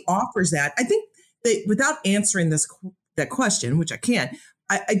company offers that, I think that without answering that question, which I can't,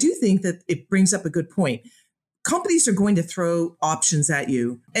 I do think that it brings up a good point. Companies are going to throw options at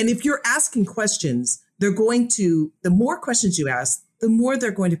you. And if you're asking questions, the more questions you ask, the more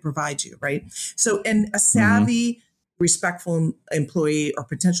they're going to provide you, right? So, and a savvy, respectful employee or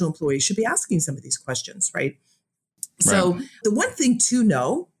potential employee should be asking some of these questions, right? So the one thing to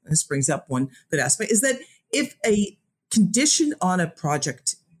know, and this brings up one good aspect, is that if a condition on a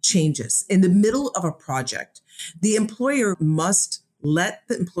project changes in the middle of a project, the employer must let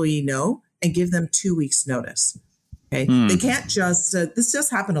the employee know and give them 2 weeks notice. Okay. They can't just, this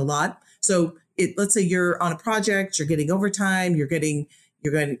does happen a lot. So let's say you're on a project, you're getting overtime, you're getting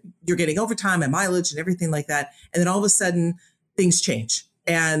overtime and mileage and everything like that. And then all of a sudden things change.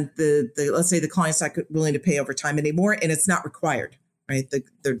 And let's say the client's not willing to pay overtime anymore and it's not required, right?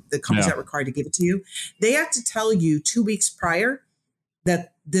 The company's not required to give it to you. They have to tell you 2 weeks prior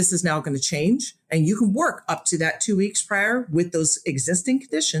that this is now going to change. And you can work up to that 2 weeks prior with those existing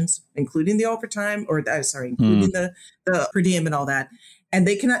conditions, including the overtime including the per diem and all that. And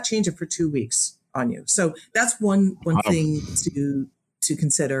they cannot change it for 2 weeks on you. So that's one thing to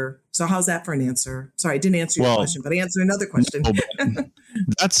consider. So how's that for an answer? Sorry, I didn't answer your question, but I answered another question.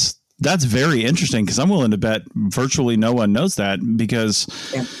 That's very interesting because I'm willing to bet virtually no one knows that because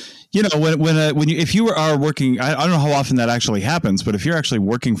if you are working, I don't know how often that actually happens, but if you're actually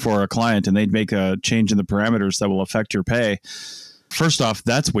working for a client and they'd make a change in the parameters that will affect your pay, first off,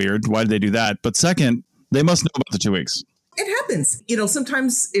 that's weird. Why did they do that? But second, they must know about the 2 weeks. It happens.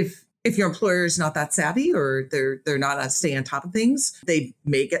 Sometimes if your employer is not that savvy or they're not staying on top of things, they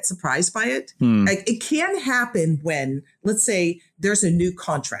may get surprised by it. Like, it can happen when, let's say, there's a new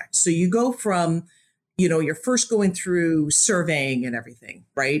contract. So you go from, you're first going through surveying and everything,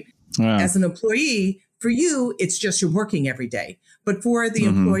 right? Yeah. As an employee, for you, it's just you're working every day. But for the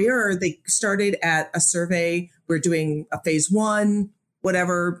employer, they started at a survey. We're doing a phase 1,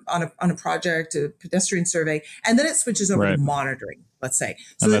 whatever, on a project, a pedestrian survey, and then it switches over to monitoring, let's say.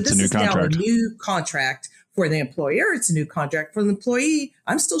 So this is now a new contract for the employer. It's a new contract for the employee.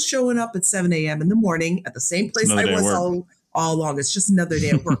 I'm still showing up at 7 a.m. in the morning at the same place I was all along. It's just another day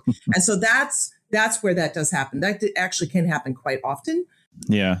of work. And so that's where that does happen. That actually can happen quite often.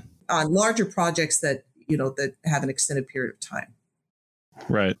 Yeah. On larger projects that have an extended period of time.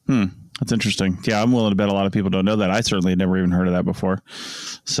 Right. That's interesting. Yeah, I'm willing to bet a lot of people don't know that. I certainly had never even heard of that before.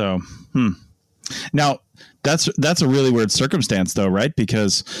 So, Now, that's a really weird circumstance, though, right?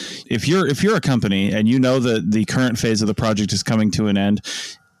 Because if you're a company and you know that the current phase of the project is coming to an end,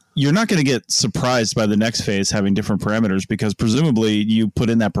 you're not going to get surprised by the next phase having different parameters because presumably you put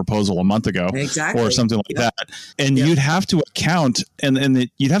in that proposal a month ago or something like that. And you'd have to account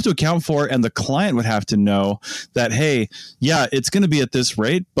you'd have to account for, and the client would have to know that, hey, it's going to be at this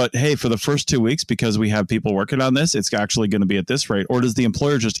rate, but hey, for the first 2 weeks, because we have people working on this, it's actually going to be at this rate. Or does the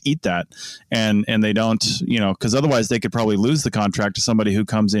employer just eat that and they don't, because otherwise they could probably lose the contract to somebody who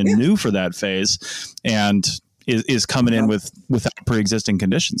comes in new for that phase and is coming in without pre-existing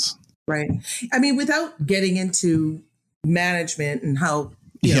conditions. Right. I mean, without getting into management and how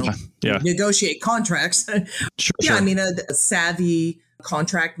you negotiate contracts. Sure. I mean, a savvy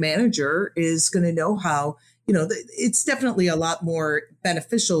contract manager is going to know how, it's definitely a lot more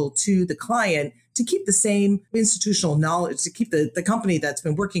beneficial to the client to keep the same institutional knowledge, to keep the company that's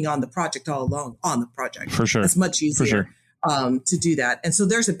been working on the project all along on the project. For sure. It's much easier to do that. And so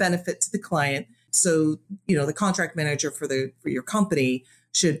there's a benefit to the client. So, the contract manager for your company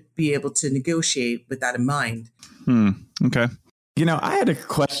should be able to negotiate with that in mind. Okay. I had a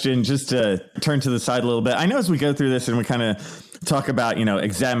question just to turn to the side a little bit. I know as we go through this and we kind of talk about,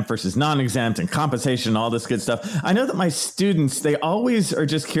 exempt versus non-exempt and compensation, all this good stuff. I know that my students, they always are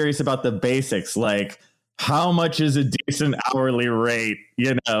just curious about the basics, like how much is a decent hourly rate,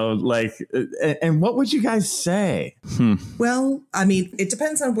 and what would you guys say? Well, I mean, it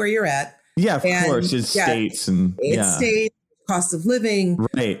depends on where you're at. Yeah, of course. It's states and state, cost of living.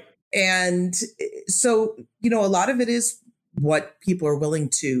 Right. And so, a lot of it is what people are willing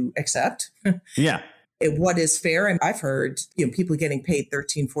to accept. Yeah. What is fair. And I've heard, people getting paid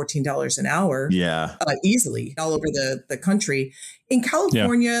 $13, $14 an hour. Yeah. Easily all over the country. In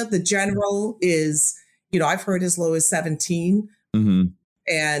California, the general is, I've heard as low as 17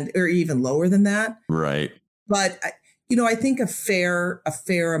 or even lower than that. Right. But I think a fair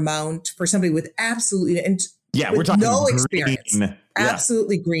amount for somebody with absolutely, and Yeah, we're talking no green. experience.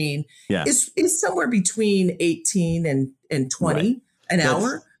 Absolutely green. Yeah. Is somewhere between 18 and 20 an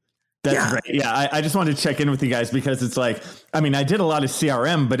hour. That's great. Yeah, I just wanted to check in with you guys because it's like, I mean, I did a lot of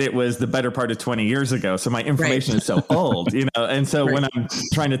CRM, but it was the better part of 20 years ago. So my information is so old, And so when I'm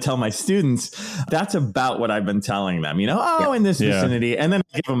trying to tell my students, that's about what I've been telling them, in this vicinity. And then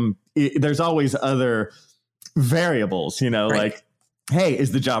I give them, there's always other variables, like, hey,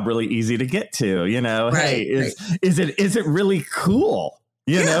 is the job really easy to get to? Hey, is it really cool?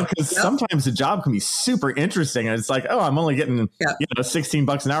 Because sometimes the job can be super interesting and it's like, oh, I'm only getting,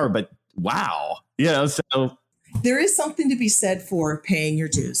 $16 an hour, but wow. So there is something to be said for paying your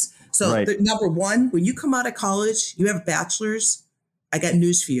dues. So number one, when you come out of college, you have a bachelor's. I got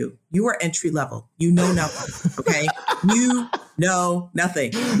news for you. You are entry level. You know nothing. Okay. You know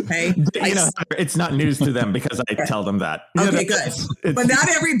nothing. Okay. It's not news to them because I tell them that. Okay, good. But not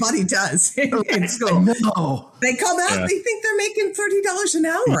everybody does in school. No. They come out, they think they're making $30 an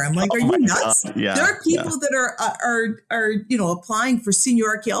hour. I'm like, are you nuts? Yeah. There are people that are applying for senior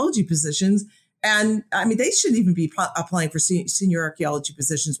archaeology positions. And I mean, they shouldn't even be applying for senior archaeology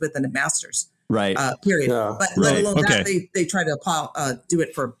positions within a master's. Right. Period. Yeah. But let alone that, they try to apply, do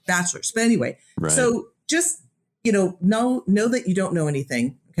it for bachelor's. But anyway, so just, know that you don't know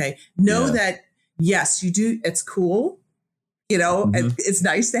anything. Okay. Know that, yes, you do. It's cool. And it's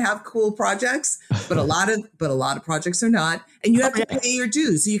nice to have cool projects, but a lot of projects are not. And you have to pay your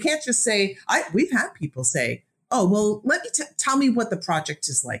dues. So you can't just say, we've had people say, oh, well, let me tell me what the project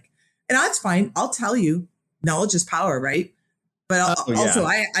is like. And that's fine. I'll tell you. Knowledge is power, right? But also,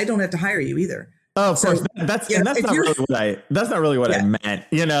 I don't have to hire you either. Oh, of course. That's not really what I meant.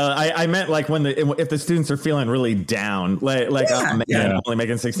 I meant like if the students are feeling really down, I'm only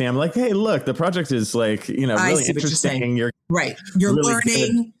making 16. I'm like, hey, look, the project is like, really interesting. You're really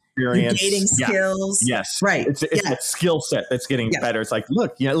learning. You're gaining skills. Yes. Right. It's that skill set that's getting better. It's like,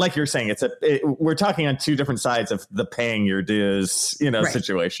 look, like you're saying, we're talking on two different sides of the paying your dues,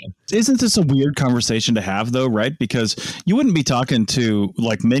 situation. Isn't this a weird conversation to have though? Right. Because you wouldn't be talking to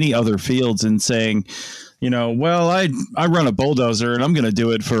like many other fields and saying, well, I run a bulldozer and I'm going to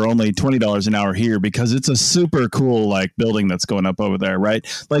do it for only $20 an hour here because it's a super cool like building that's going up over there. Right.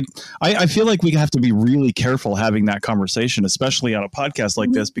 Like I feel like we have to be really careful having that conversation, especially on a podcast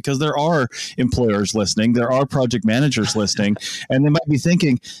like this, because there are employers listening. There are project managers listening, and they might be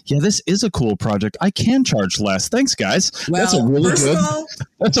thinking, yeah, this is a cool project. I can charge less. Thanks, guys. Well, that's a really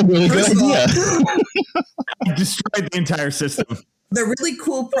good idea. I destroyed the entire system. The really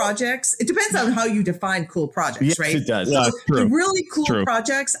cool projects, it depends on how you define cool projects, right? Yes, it does. So the really cool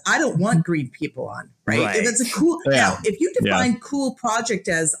projects, I don't want green people on, right? If it's a cool, now, if you define cool project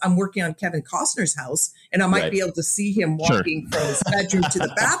as I'm working on Kevin Costner's house and I might be able to see him walking from his bedroom to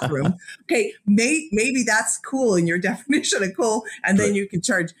the bathroom, okay, maybe that's cool in your definition of cool. And then you can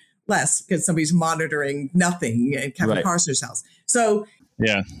charge less because somebody's monitoring nothing in Kevin Costner's house. So,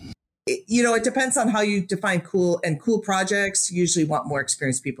 it depends on how you define cool, and cool projects usually want more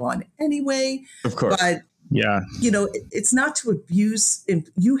experienced people on anyway. Of course. But it's not to abuse.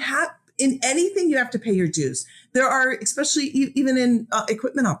 You have in anything, you have to pay your dues. There are, especially even in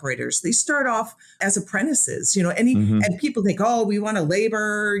equipment operators, they start off as apprentices, and people think, oh, we want a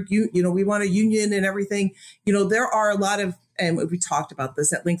labor, we want a union and everything. There are a lot of, and we talked about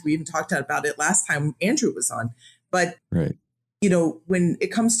this at length. We even talked about it last time Andrew was on, but when it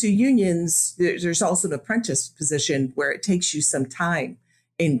comes to unions, there's also an apprentice position where it takes you some time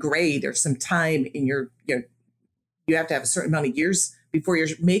in grade or some time in you have to have a certain amount of years before you're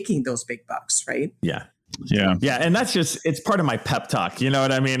making those big bucks, right? Yeah. And that's it's part of my pep talk. You know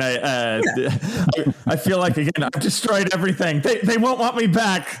what I mean? I feel like, again, I've destroyed everything. They won't want me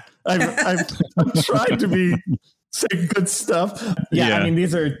back. I've tried to say good stuff. I mean,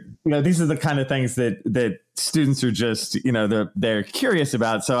 these are the kind of things that students are just, they're curious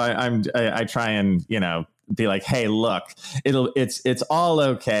about. So I try and, be like, hey, look, it's all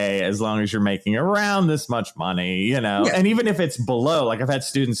okay as long as you're making around this much money, and even if it's below, like I've had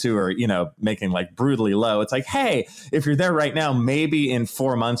students who are, making like brutally low. It's like, hey, if you're there right now, maybe in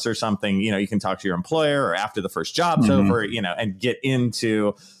 4 months or something, you can talk to your employer or after the first job's over, and get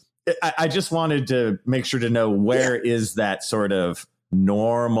into, I just wanted to make sure to know where is that sort of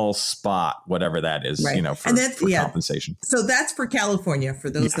normal spot, whatever that is, for compensation. So that's for California, for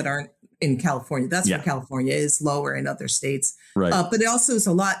those that aren't in California. That's for California. Is lower in other states. Right. But it also is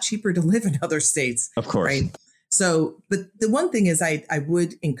a lot cheaper to live in other states. Of course. Right. So, but the one thing is I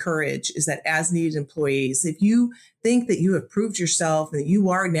would encourage is that as needed employees, if you think that you have proved yourself and that you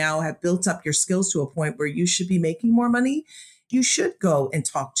are now have built up your skills to a point where you should be making more money, you should go and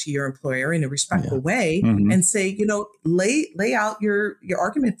talk to your employer in a respectful way and say, lay out your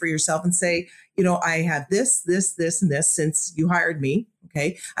argument for yourself and say, I have this, and this since you hired me.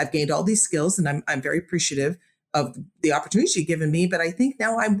 Okay. I've gained all these skills and I'm very appreciative of the opportunity you've given me, but I think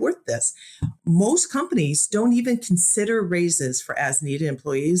now I'm worth this. Most companies don't even consider raises for as needed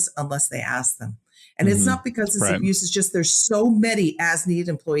employees unless they ask them. And it's not because it's abuse, it's just there's so many as needed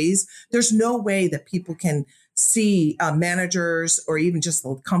employees. There's no way that people can see managers or even just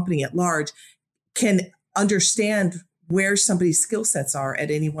the company at large can understand where somebody's skill sets are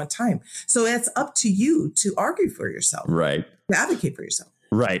at any one time. So it's up to you to argue for yourself, right? To advocate for yourself.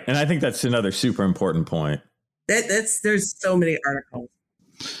 Right. And I think that's another super important point. There's so many articles.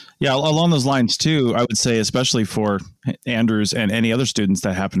 Yeah, along those lines too, I would say, especially for Andrews and any other students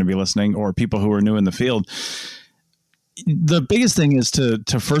that happen to be listening or people who are new in the field, the biggest thing is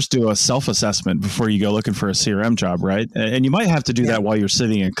to first do a self-assessment before you go looking for a CRM job, right? And you might have to do that while you're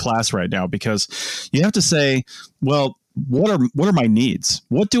sitting in class right now, because you have to say, well, what are my needs?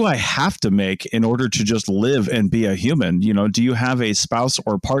 What do I have to make in order to just live and be a human? Do you have a spouse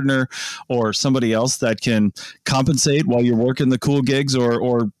or partner or somebody else that can compensate while you're working the cool gigs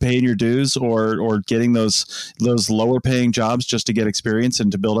or paying your dues or getting those lower paying jobs just to get experience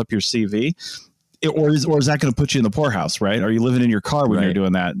and to build up your CV? Or is that going to put you in the poorhouse, right? Are you living in your car when you're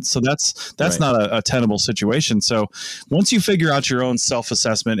doing that? So that's not a tenable situation. So once you figure out your own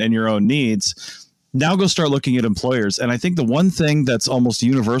self-assessment and your own needs, now go start looking at employers. And I think the one thing that's almost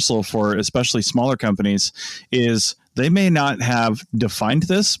universal for especially smaller companies is they may not have defined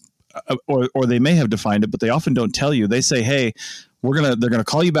this or they may have defined it, but they often don't tell you. They say, hey, they're going to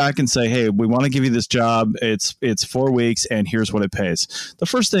call you back and say, hey, we want to give you this job. It's 4 weeks and here's what it pays. The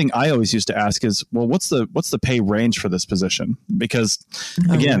first thing I always used to ask is, well, what's the pay range for this position? Because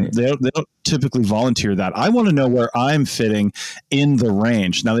again, they don't typically volunteer that. I want to know where I'm fitting in the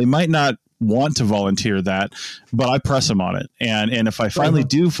range. Now they might not want to volunteer that, but I press them on it. And if I finally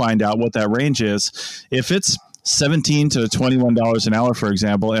do find out what that range is, if it's $17 to $21 an hour, for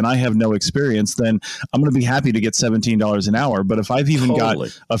example, and I have no experience, then I'm going to be happy to get $17 an hour. But if I've even got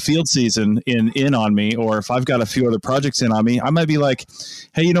a field season in on me, or if I've got a few other projects in on me, I might be like,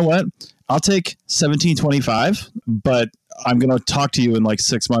 hey, you know what? I'll take $17.25, but I'm going to talk to you in like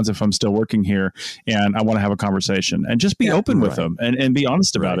 6 months if I'm still working here, and I want to have a conversation and just be open with them and be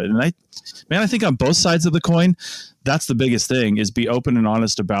honest about it. And I think on both sides of the coin, that's the biggest thing, is be open and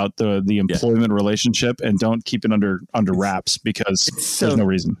honest about the employment relationship, and don't keep it under wraps, because there's no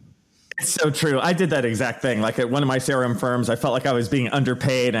reason. It's so true. I did that exact thing. Like at one of my CRM firms, I felt like I was being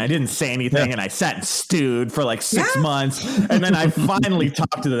underpaid and I didn't say anything, and I sat and stewed for like 6 months. And then I finally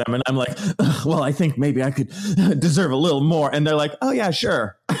talked to them and I'm like, well, I think maybe I could deserve a little more. And they're like, oh yeah,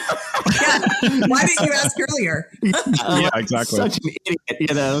 sure. Why didn't you ask earlier? Exactly. Such an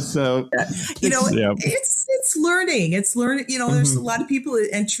idiot, So it's learning. It's learning. There's a lot of people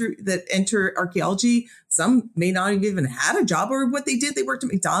that enter archaeology. Some may not have even had a job, or what they did, they worked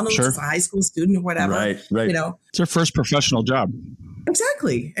at McDonald's as a high school student or whatever. Right. It's their first professional job.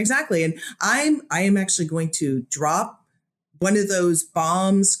 Exactly. And I am actually going to drop one of those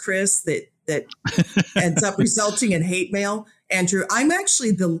bombs, Chris, that ends up resulting in hate mail. Andrew, I'm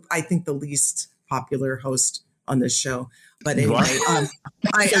actually I think the least popular host on this show. But anyway, that's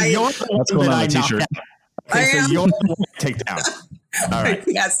going on a t-shirt. Okay, so you're the one to take down. All right.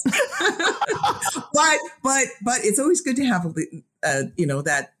 Yes. but it's always good to have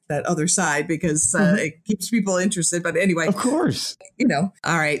that other side, because it keeps people interested. But anyway, of course,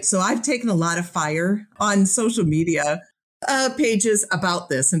 all right. So I've taken a lot of fire on social media pages about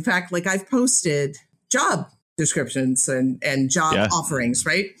this. In fact, like I've posted job descriptions and job offerings,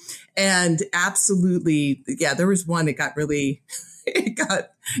 right? And absolutely, there was one that got really, it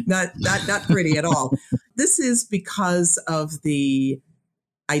got not pretty at all. This is because of the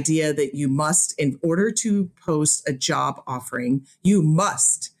idea that you must, in order to post a job offering, you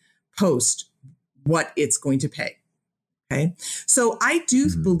must post what it's going to pay. Okay. So I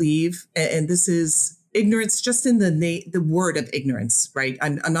do believe, and this is ignorance, just in the word of ignorance, right?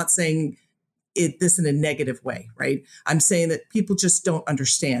 I'm not saying this in a negative way, right? I'm saying that people just don't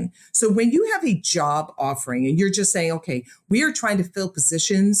understand. So when you have a job offering and you're just saying, okay, we are trying to fill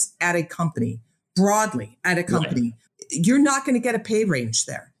positions at a company, broadly at a company, you're not going to get a pay range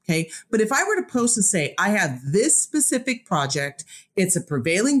there. Okay. But if I were to post and say, I have this specific project, it's a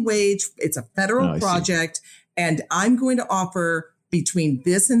prevailing wage, it's a federal project, and I'm going to offer between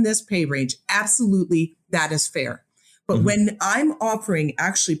this and this pay range, absolutely, that is fair. But when I'm offering,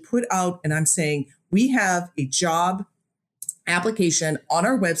 actually put out, and I'm saying, we have a job application on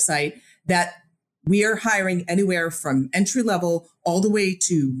our website that We are hiring anywhere from entry level all the way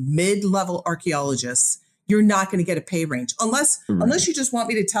to mid-level archaeologists. You're not going to get a pay range unless you just want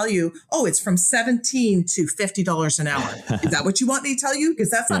me to tell you, oh, it's from $17 to $50 an hour. Is that what you want me to tell you? Because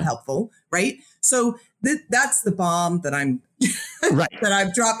that's not helpful, right? So that's the bomb that I'm that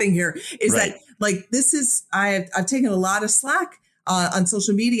I'm dropping here is that like this is I've taken a lot of slack on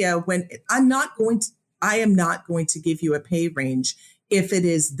social media when I am not going to give you a pay range if it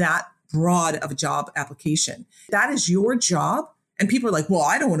is that broad of a job application. That is your job. And people are like, well,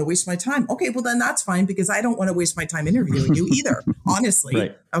 I don't want to waste my time. Okay, well, then that's fine because I don't want to waste my time interviewing you either, honestly.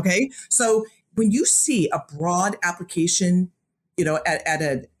 Right. Okay. So when you see a broad application,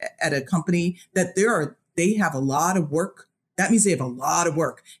 at a company that they have a lot of work, that means they have a lot of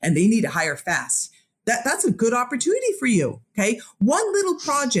work and they need to hire fast. That's a good opportunity for you. Okay. One little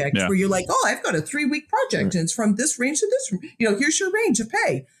project where you're like, oh, I've got a 3-week project and it's from this range to this, here's your range of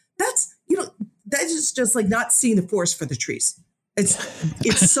pay. That's, that is just like not seeing the forest for the trees.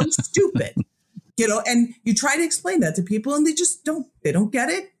 It's so stupid, and you try to explain that to people and they don't get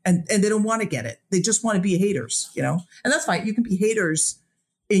it and they don't want to get it. They just want to be haters, and that's fine. You can be haters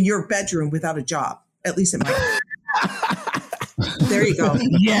in your bedroom without a job, at least in my There you go.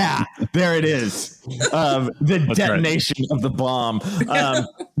 Yeah, there it is. The detonation of the bomb.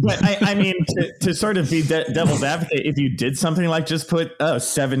 But I mean, to sort of be devil's advocate, if you did something like just put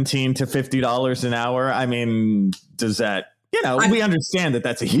 $17 to $50 an hour, I mean, does that, we understand that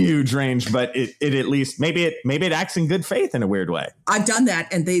that's a huge range, but it at least maybe it acts in good faith in a weird way. I've done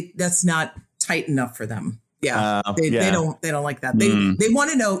that, and that's not tight enough for them. Yeah, they don't like that. They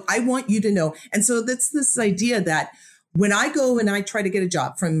want to know. I want you to know, and so that's this idea that when I go and I try to get a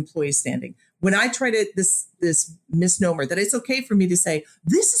job from employee standing, when I try to this misnomer that it's okay for me to say,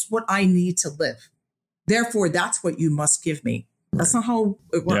 this is what I need to live. Therefore, that's what you must give me. That's not how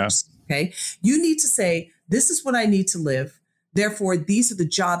it works. Yeah. Okay. You need to say, this is what I need to live. Therefore, these are the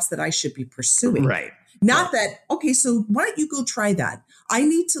jobs that I should be pursuing. Right. Not that, okay, so why don't you go try that? I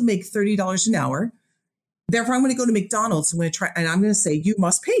need to make $30 an hour. Therefore, I'm going to go to McDonald's. I'm going to try, and I'm going to say, you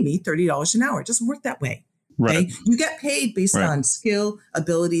must pay me $30 an hour. It doesn't work that way. Right. Okay? You get paid based on skill,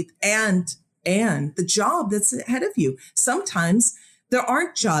 ability, and the job that's ahead of you. Sometimes there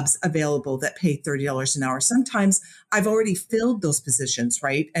aren't jobs available that pay $30 an hour. Sometimes I've already filled those positions,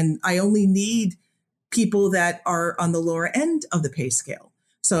 right? And I only need people that are on the lower end of the pay scale.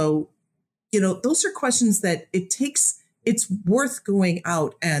 So, those are questions that it's worth going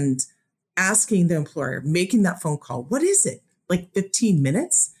out and asking the employer, making that phone call. What is it? Like 15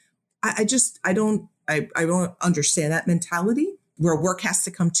 minutes? I don't understand that mentality where work has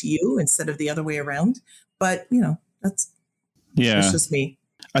to come to you instead of the other way around. But, that's just me.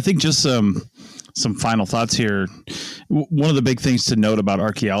 I think just some final thoughts here. One of the big things to note about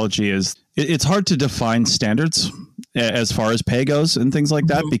archaeology is it's hard to define standards as far as pay goes and things like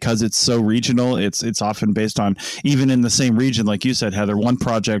that, because it's so regional. It's often based on, even in the same region, like you said, Heather, one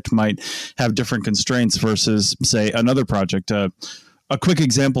project might have different constraints versus, say, another project. A quick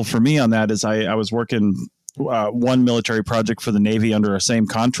example for me on that is I was working one military project for the Navy under a same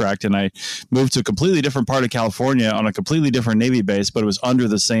contract, and I moved to a completely different part of California on a completely different Navy base, but it was under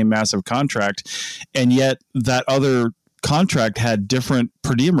the same massive contract. And yet that other contract had different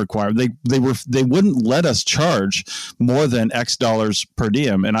per diem requirements. They wouldn't let us charge more than X dollars per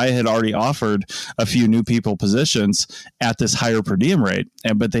diem. And I had already offered a few new people positions at this higher per diem rate,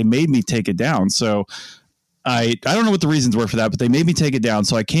 but they made me take it down. So I don't know what the reasons were for that, but they made me take it down.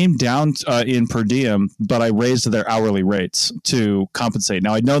 So I came down in per diem, but I raised their hourly rates to compensate.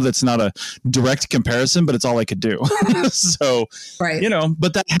 Now, I know that's not a direct comparison, but it's all I could do. So,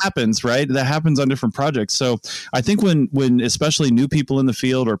 but that happens, right? That happens on different projects. So I think when especially new people in the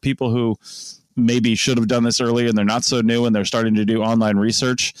field or people who maybe should have done this earlier and they're not so new and they're starting to do online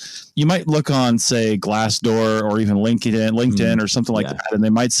research, you might look on, say, Glassdoor or even LinkedIn or something like that. And they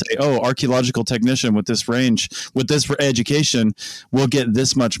might say, oh, archaeological technician with this range, with this education will get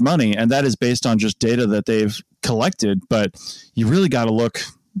this much money. And that is based on just data that they've collected. But you really got to look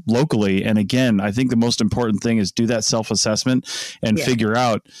locally. And again, I think the most important thing is do that self-assessment and figure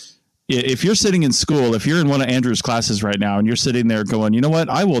out, if you're sitting in school, if you're in one of Andrew's classes right now and you're sitting there going, you know what,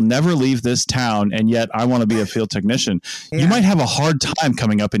 I will never leave this town, and yet I want to be a field technician, you might have a hard time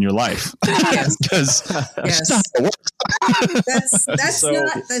coming up in your life. Because that's not how it works.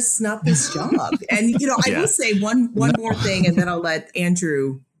 That's not this job. And, I will say one more thing, and then I'll let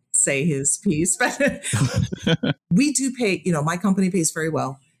Andrew say his piece. But we do pay, my company pays very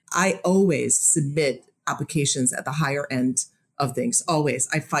well. I always submit applications at the higher end of things. Always.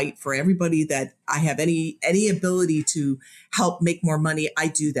 I fight for everybody that I have any ability to help make more money. I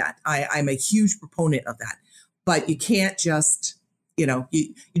do that. I'm a huge proponent of that. But you can't just, you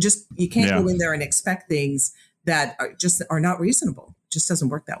can't go in there and expect things that are not reasonable. It just doesn't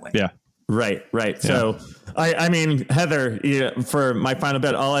work that way. Yeah. Right. Yeah. So, I mean, Heather, for my final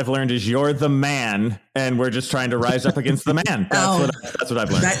bit, all I've learned is you're the man, and we're just trying to rise up against the man. That's what I've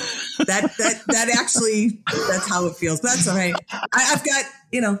learned. That actually, that's how it feels. But that's all right. I've got,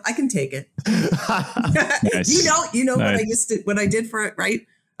 I can take it. Nice. Nice. what I did for it, right?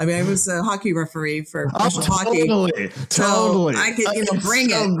 I mean, I was a hockey referee for professional hockey. Totally. So I could, bring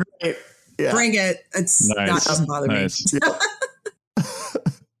it. Great. Yeah. Bring it. It's doesn't bother me.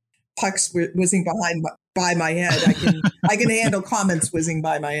 Pucks whizzing by my head. I can handle comments whizzing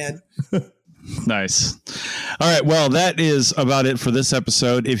by my head. Nice. All right. Well, that is about it for this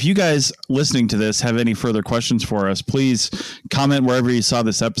episode. If you guys listening to this have any further questions for us, please comment wherever you saw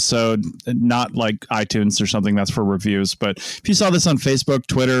this episode, not like iTunes or something, that's for reviews. But if you saw this on Facebook,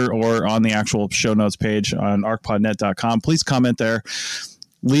 Twitter, or on the actual show notes page on arcpodnet.com, please comment there.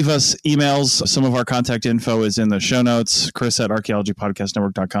 Leave us emails. Some of our contact info is in the show notes,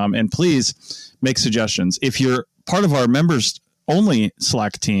 chris@archaeologypodcastnetwork.com. And please make suggestions. If you're part of our members only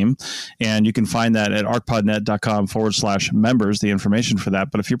Slack team, and you can find that at arcpodnet.com/members, the information for that.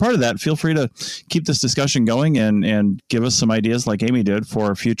 But if you're part of that, feel free to keep this discussion going and give us some ideas like Amy did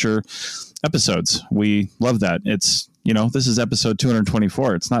for future episodes. We love that. It's, this is episode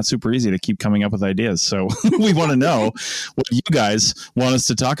 224. It's not super easy to keep coming up with ideas. So we want to know what you guys want us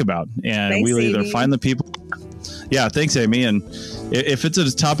to talk about. And thanks, we'll either Amy. find the people. Yeah, thanks, Amy. And if it's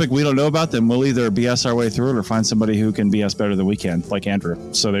a topic we don't know about, then we'll either BS our way through it or find somebody who can BS better than we can, like Andrew.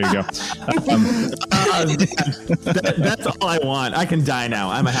 So there you go. That's all I want. I can die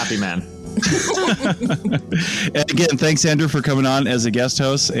now. I'm a happy man. And again, thanks, Andrew, for coming on as a guest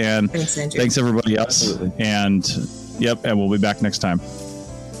host. And thanks, Andrew. Thanks everybody else. Absolutely. And we'll be back next time.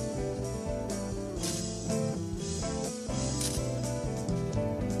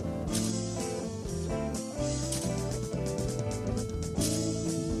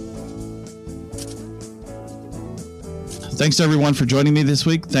 Thanks to everyone for joining me this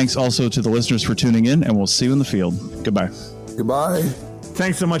week. Thanks also to the listeners for tuning in, and we'll see you in the field. Goodbye. Goodbye.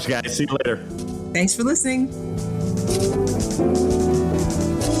 Thanks so much, guys. See you later. Thanks for listening.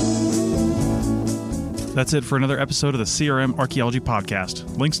 That's it for another episode of the CRM Archaeology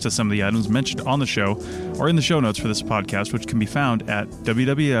Podcast. Links to some of the items mentioned on the show are in the show notes for this podcast, which can be found at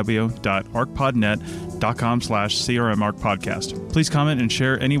www.arcpodnet.com/CRMArcPodcast. Please comment and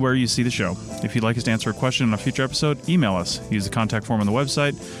share anywhere you see the show. If you'd like us to answer a question on a future episode, email us. Use the contact form on the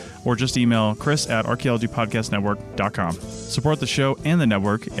website, or just email chris@archaeologypodcastnetwork.com. Support the show and the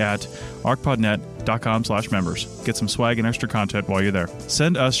network at arcpodnet.com/members. Get some swag and extra content while you're there.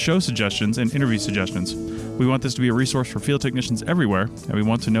 Send us show suggestions and interview suggestions. We want this to be a resource for field technicians everywhere, and we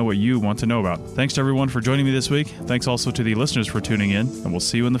want to know what you want to know about. Thanks to everyone for joining me this week. Thanks also to the listeners for tuning in, and we'll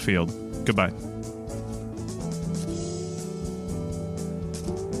see you in the field. Goodbye.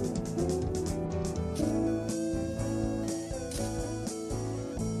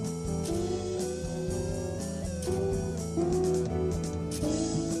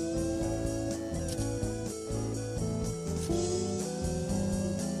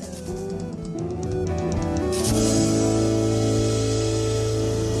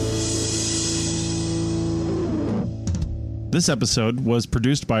 This episode was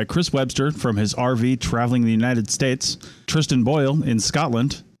produced by Chris Webster from his RV traveling the United States, Tristan Boyle in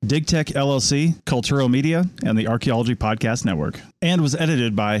Scotland, DigTech LLC, Culturo Media, and the Archaeology Podcast Network, and was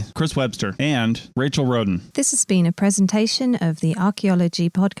edited by Chris Webster and Rachel Roden. This has been a presentation of the Archaeology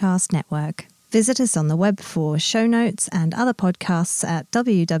Podcast Network. Visit us on the web for show notes and other podcasts at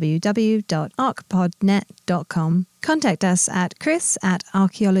www.arcpodnet.com. Contact us at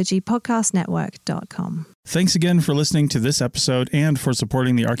chris@archaeologypodcastnetwork.com. Thanks again for listening to this episode and for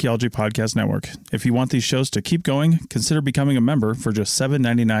supporting the Archaeology Podcast Network. If you want these shows to keep going, consider becoming a member for just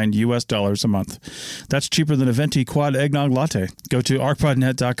 $7.99 a month. That's cheaper than a venti quad eggnog latte. Go to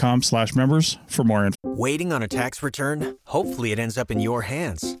arcpodnet.com/members for more info. Waiting on a tax return? Hopefully it ends up in your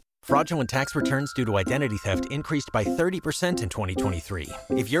hands. Fraudulent tax returns due to identity theft increased by 30% in 2023.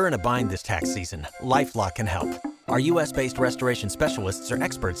 If you're in a bind this tax season, LifeLock can help. Our U.S.-based restoration specialists are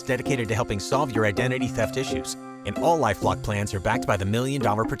experts dedicated to helping solve your identity theft issues. And all LifeLock plans are backed by the $1 Million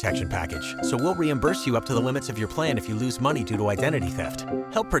Protection Package. So we'll reimburse you up to the limits of your plan if you lose money due to identity theft.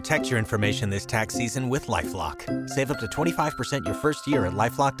 Help protect your information this tax season with LifeLock. Save up to 25% your first year at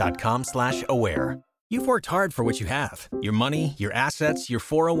LifeLock.com/aware. You've worked hard for what you have. Your money, your assets, your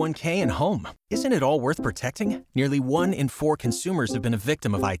 401k, and home. Isn't it all worth protecting? Nearly 1 in 4 consumers have been a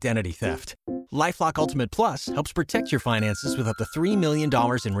victim of identity theft. LifeLock Ultimate Plus helps protect your finances with up to $3 million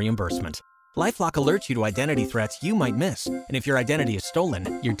in reimbursement. LifeLock alerts you to identity threats you might miss. And if your identity is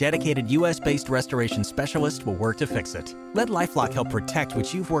stolen, your dedicated U.S.-based restoration specialist will work to fix it. Let LifeLock help protect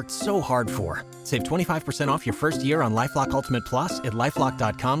what you've worked so hard for. Save 25% off your first year on LifeLock Ultimate Plus at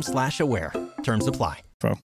LifeLock.com/aware. Terms apply.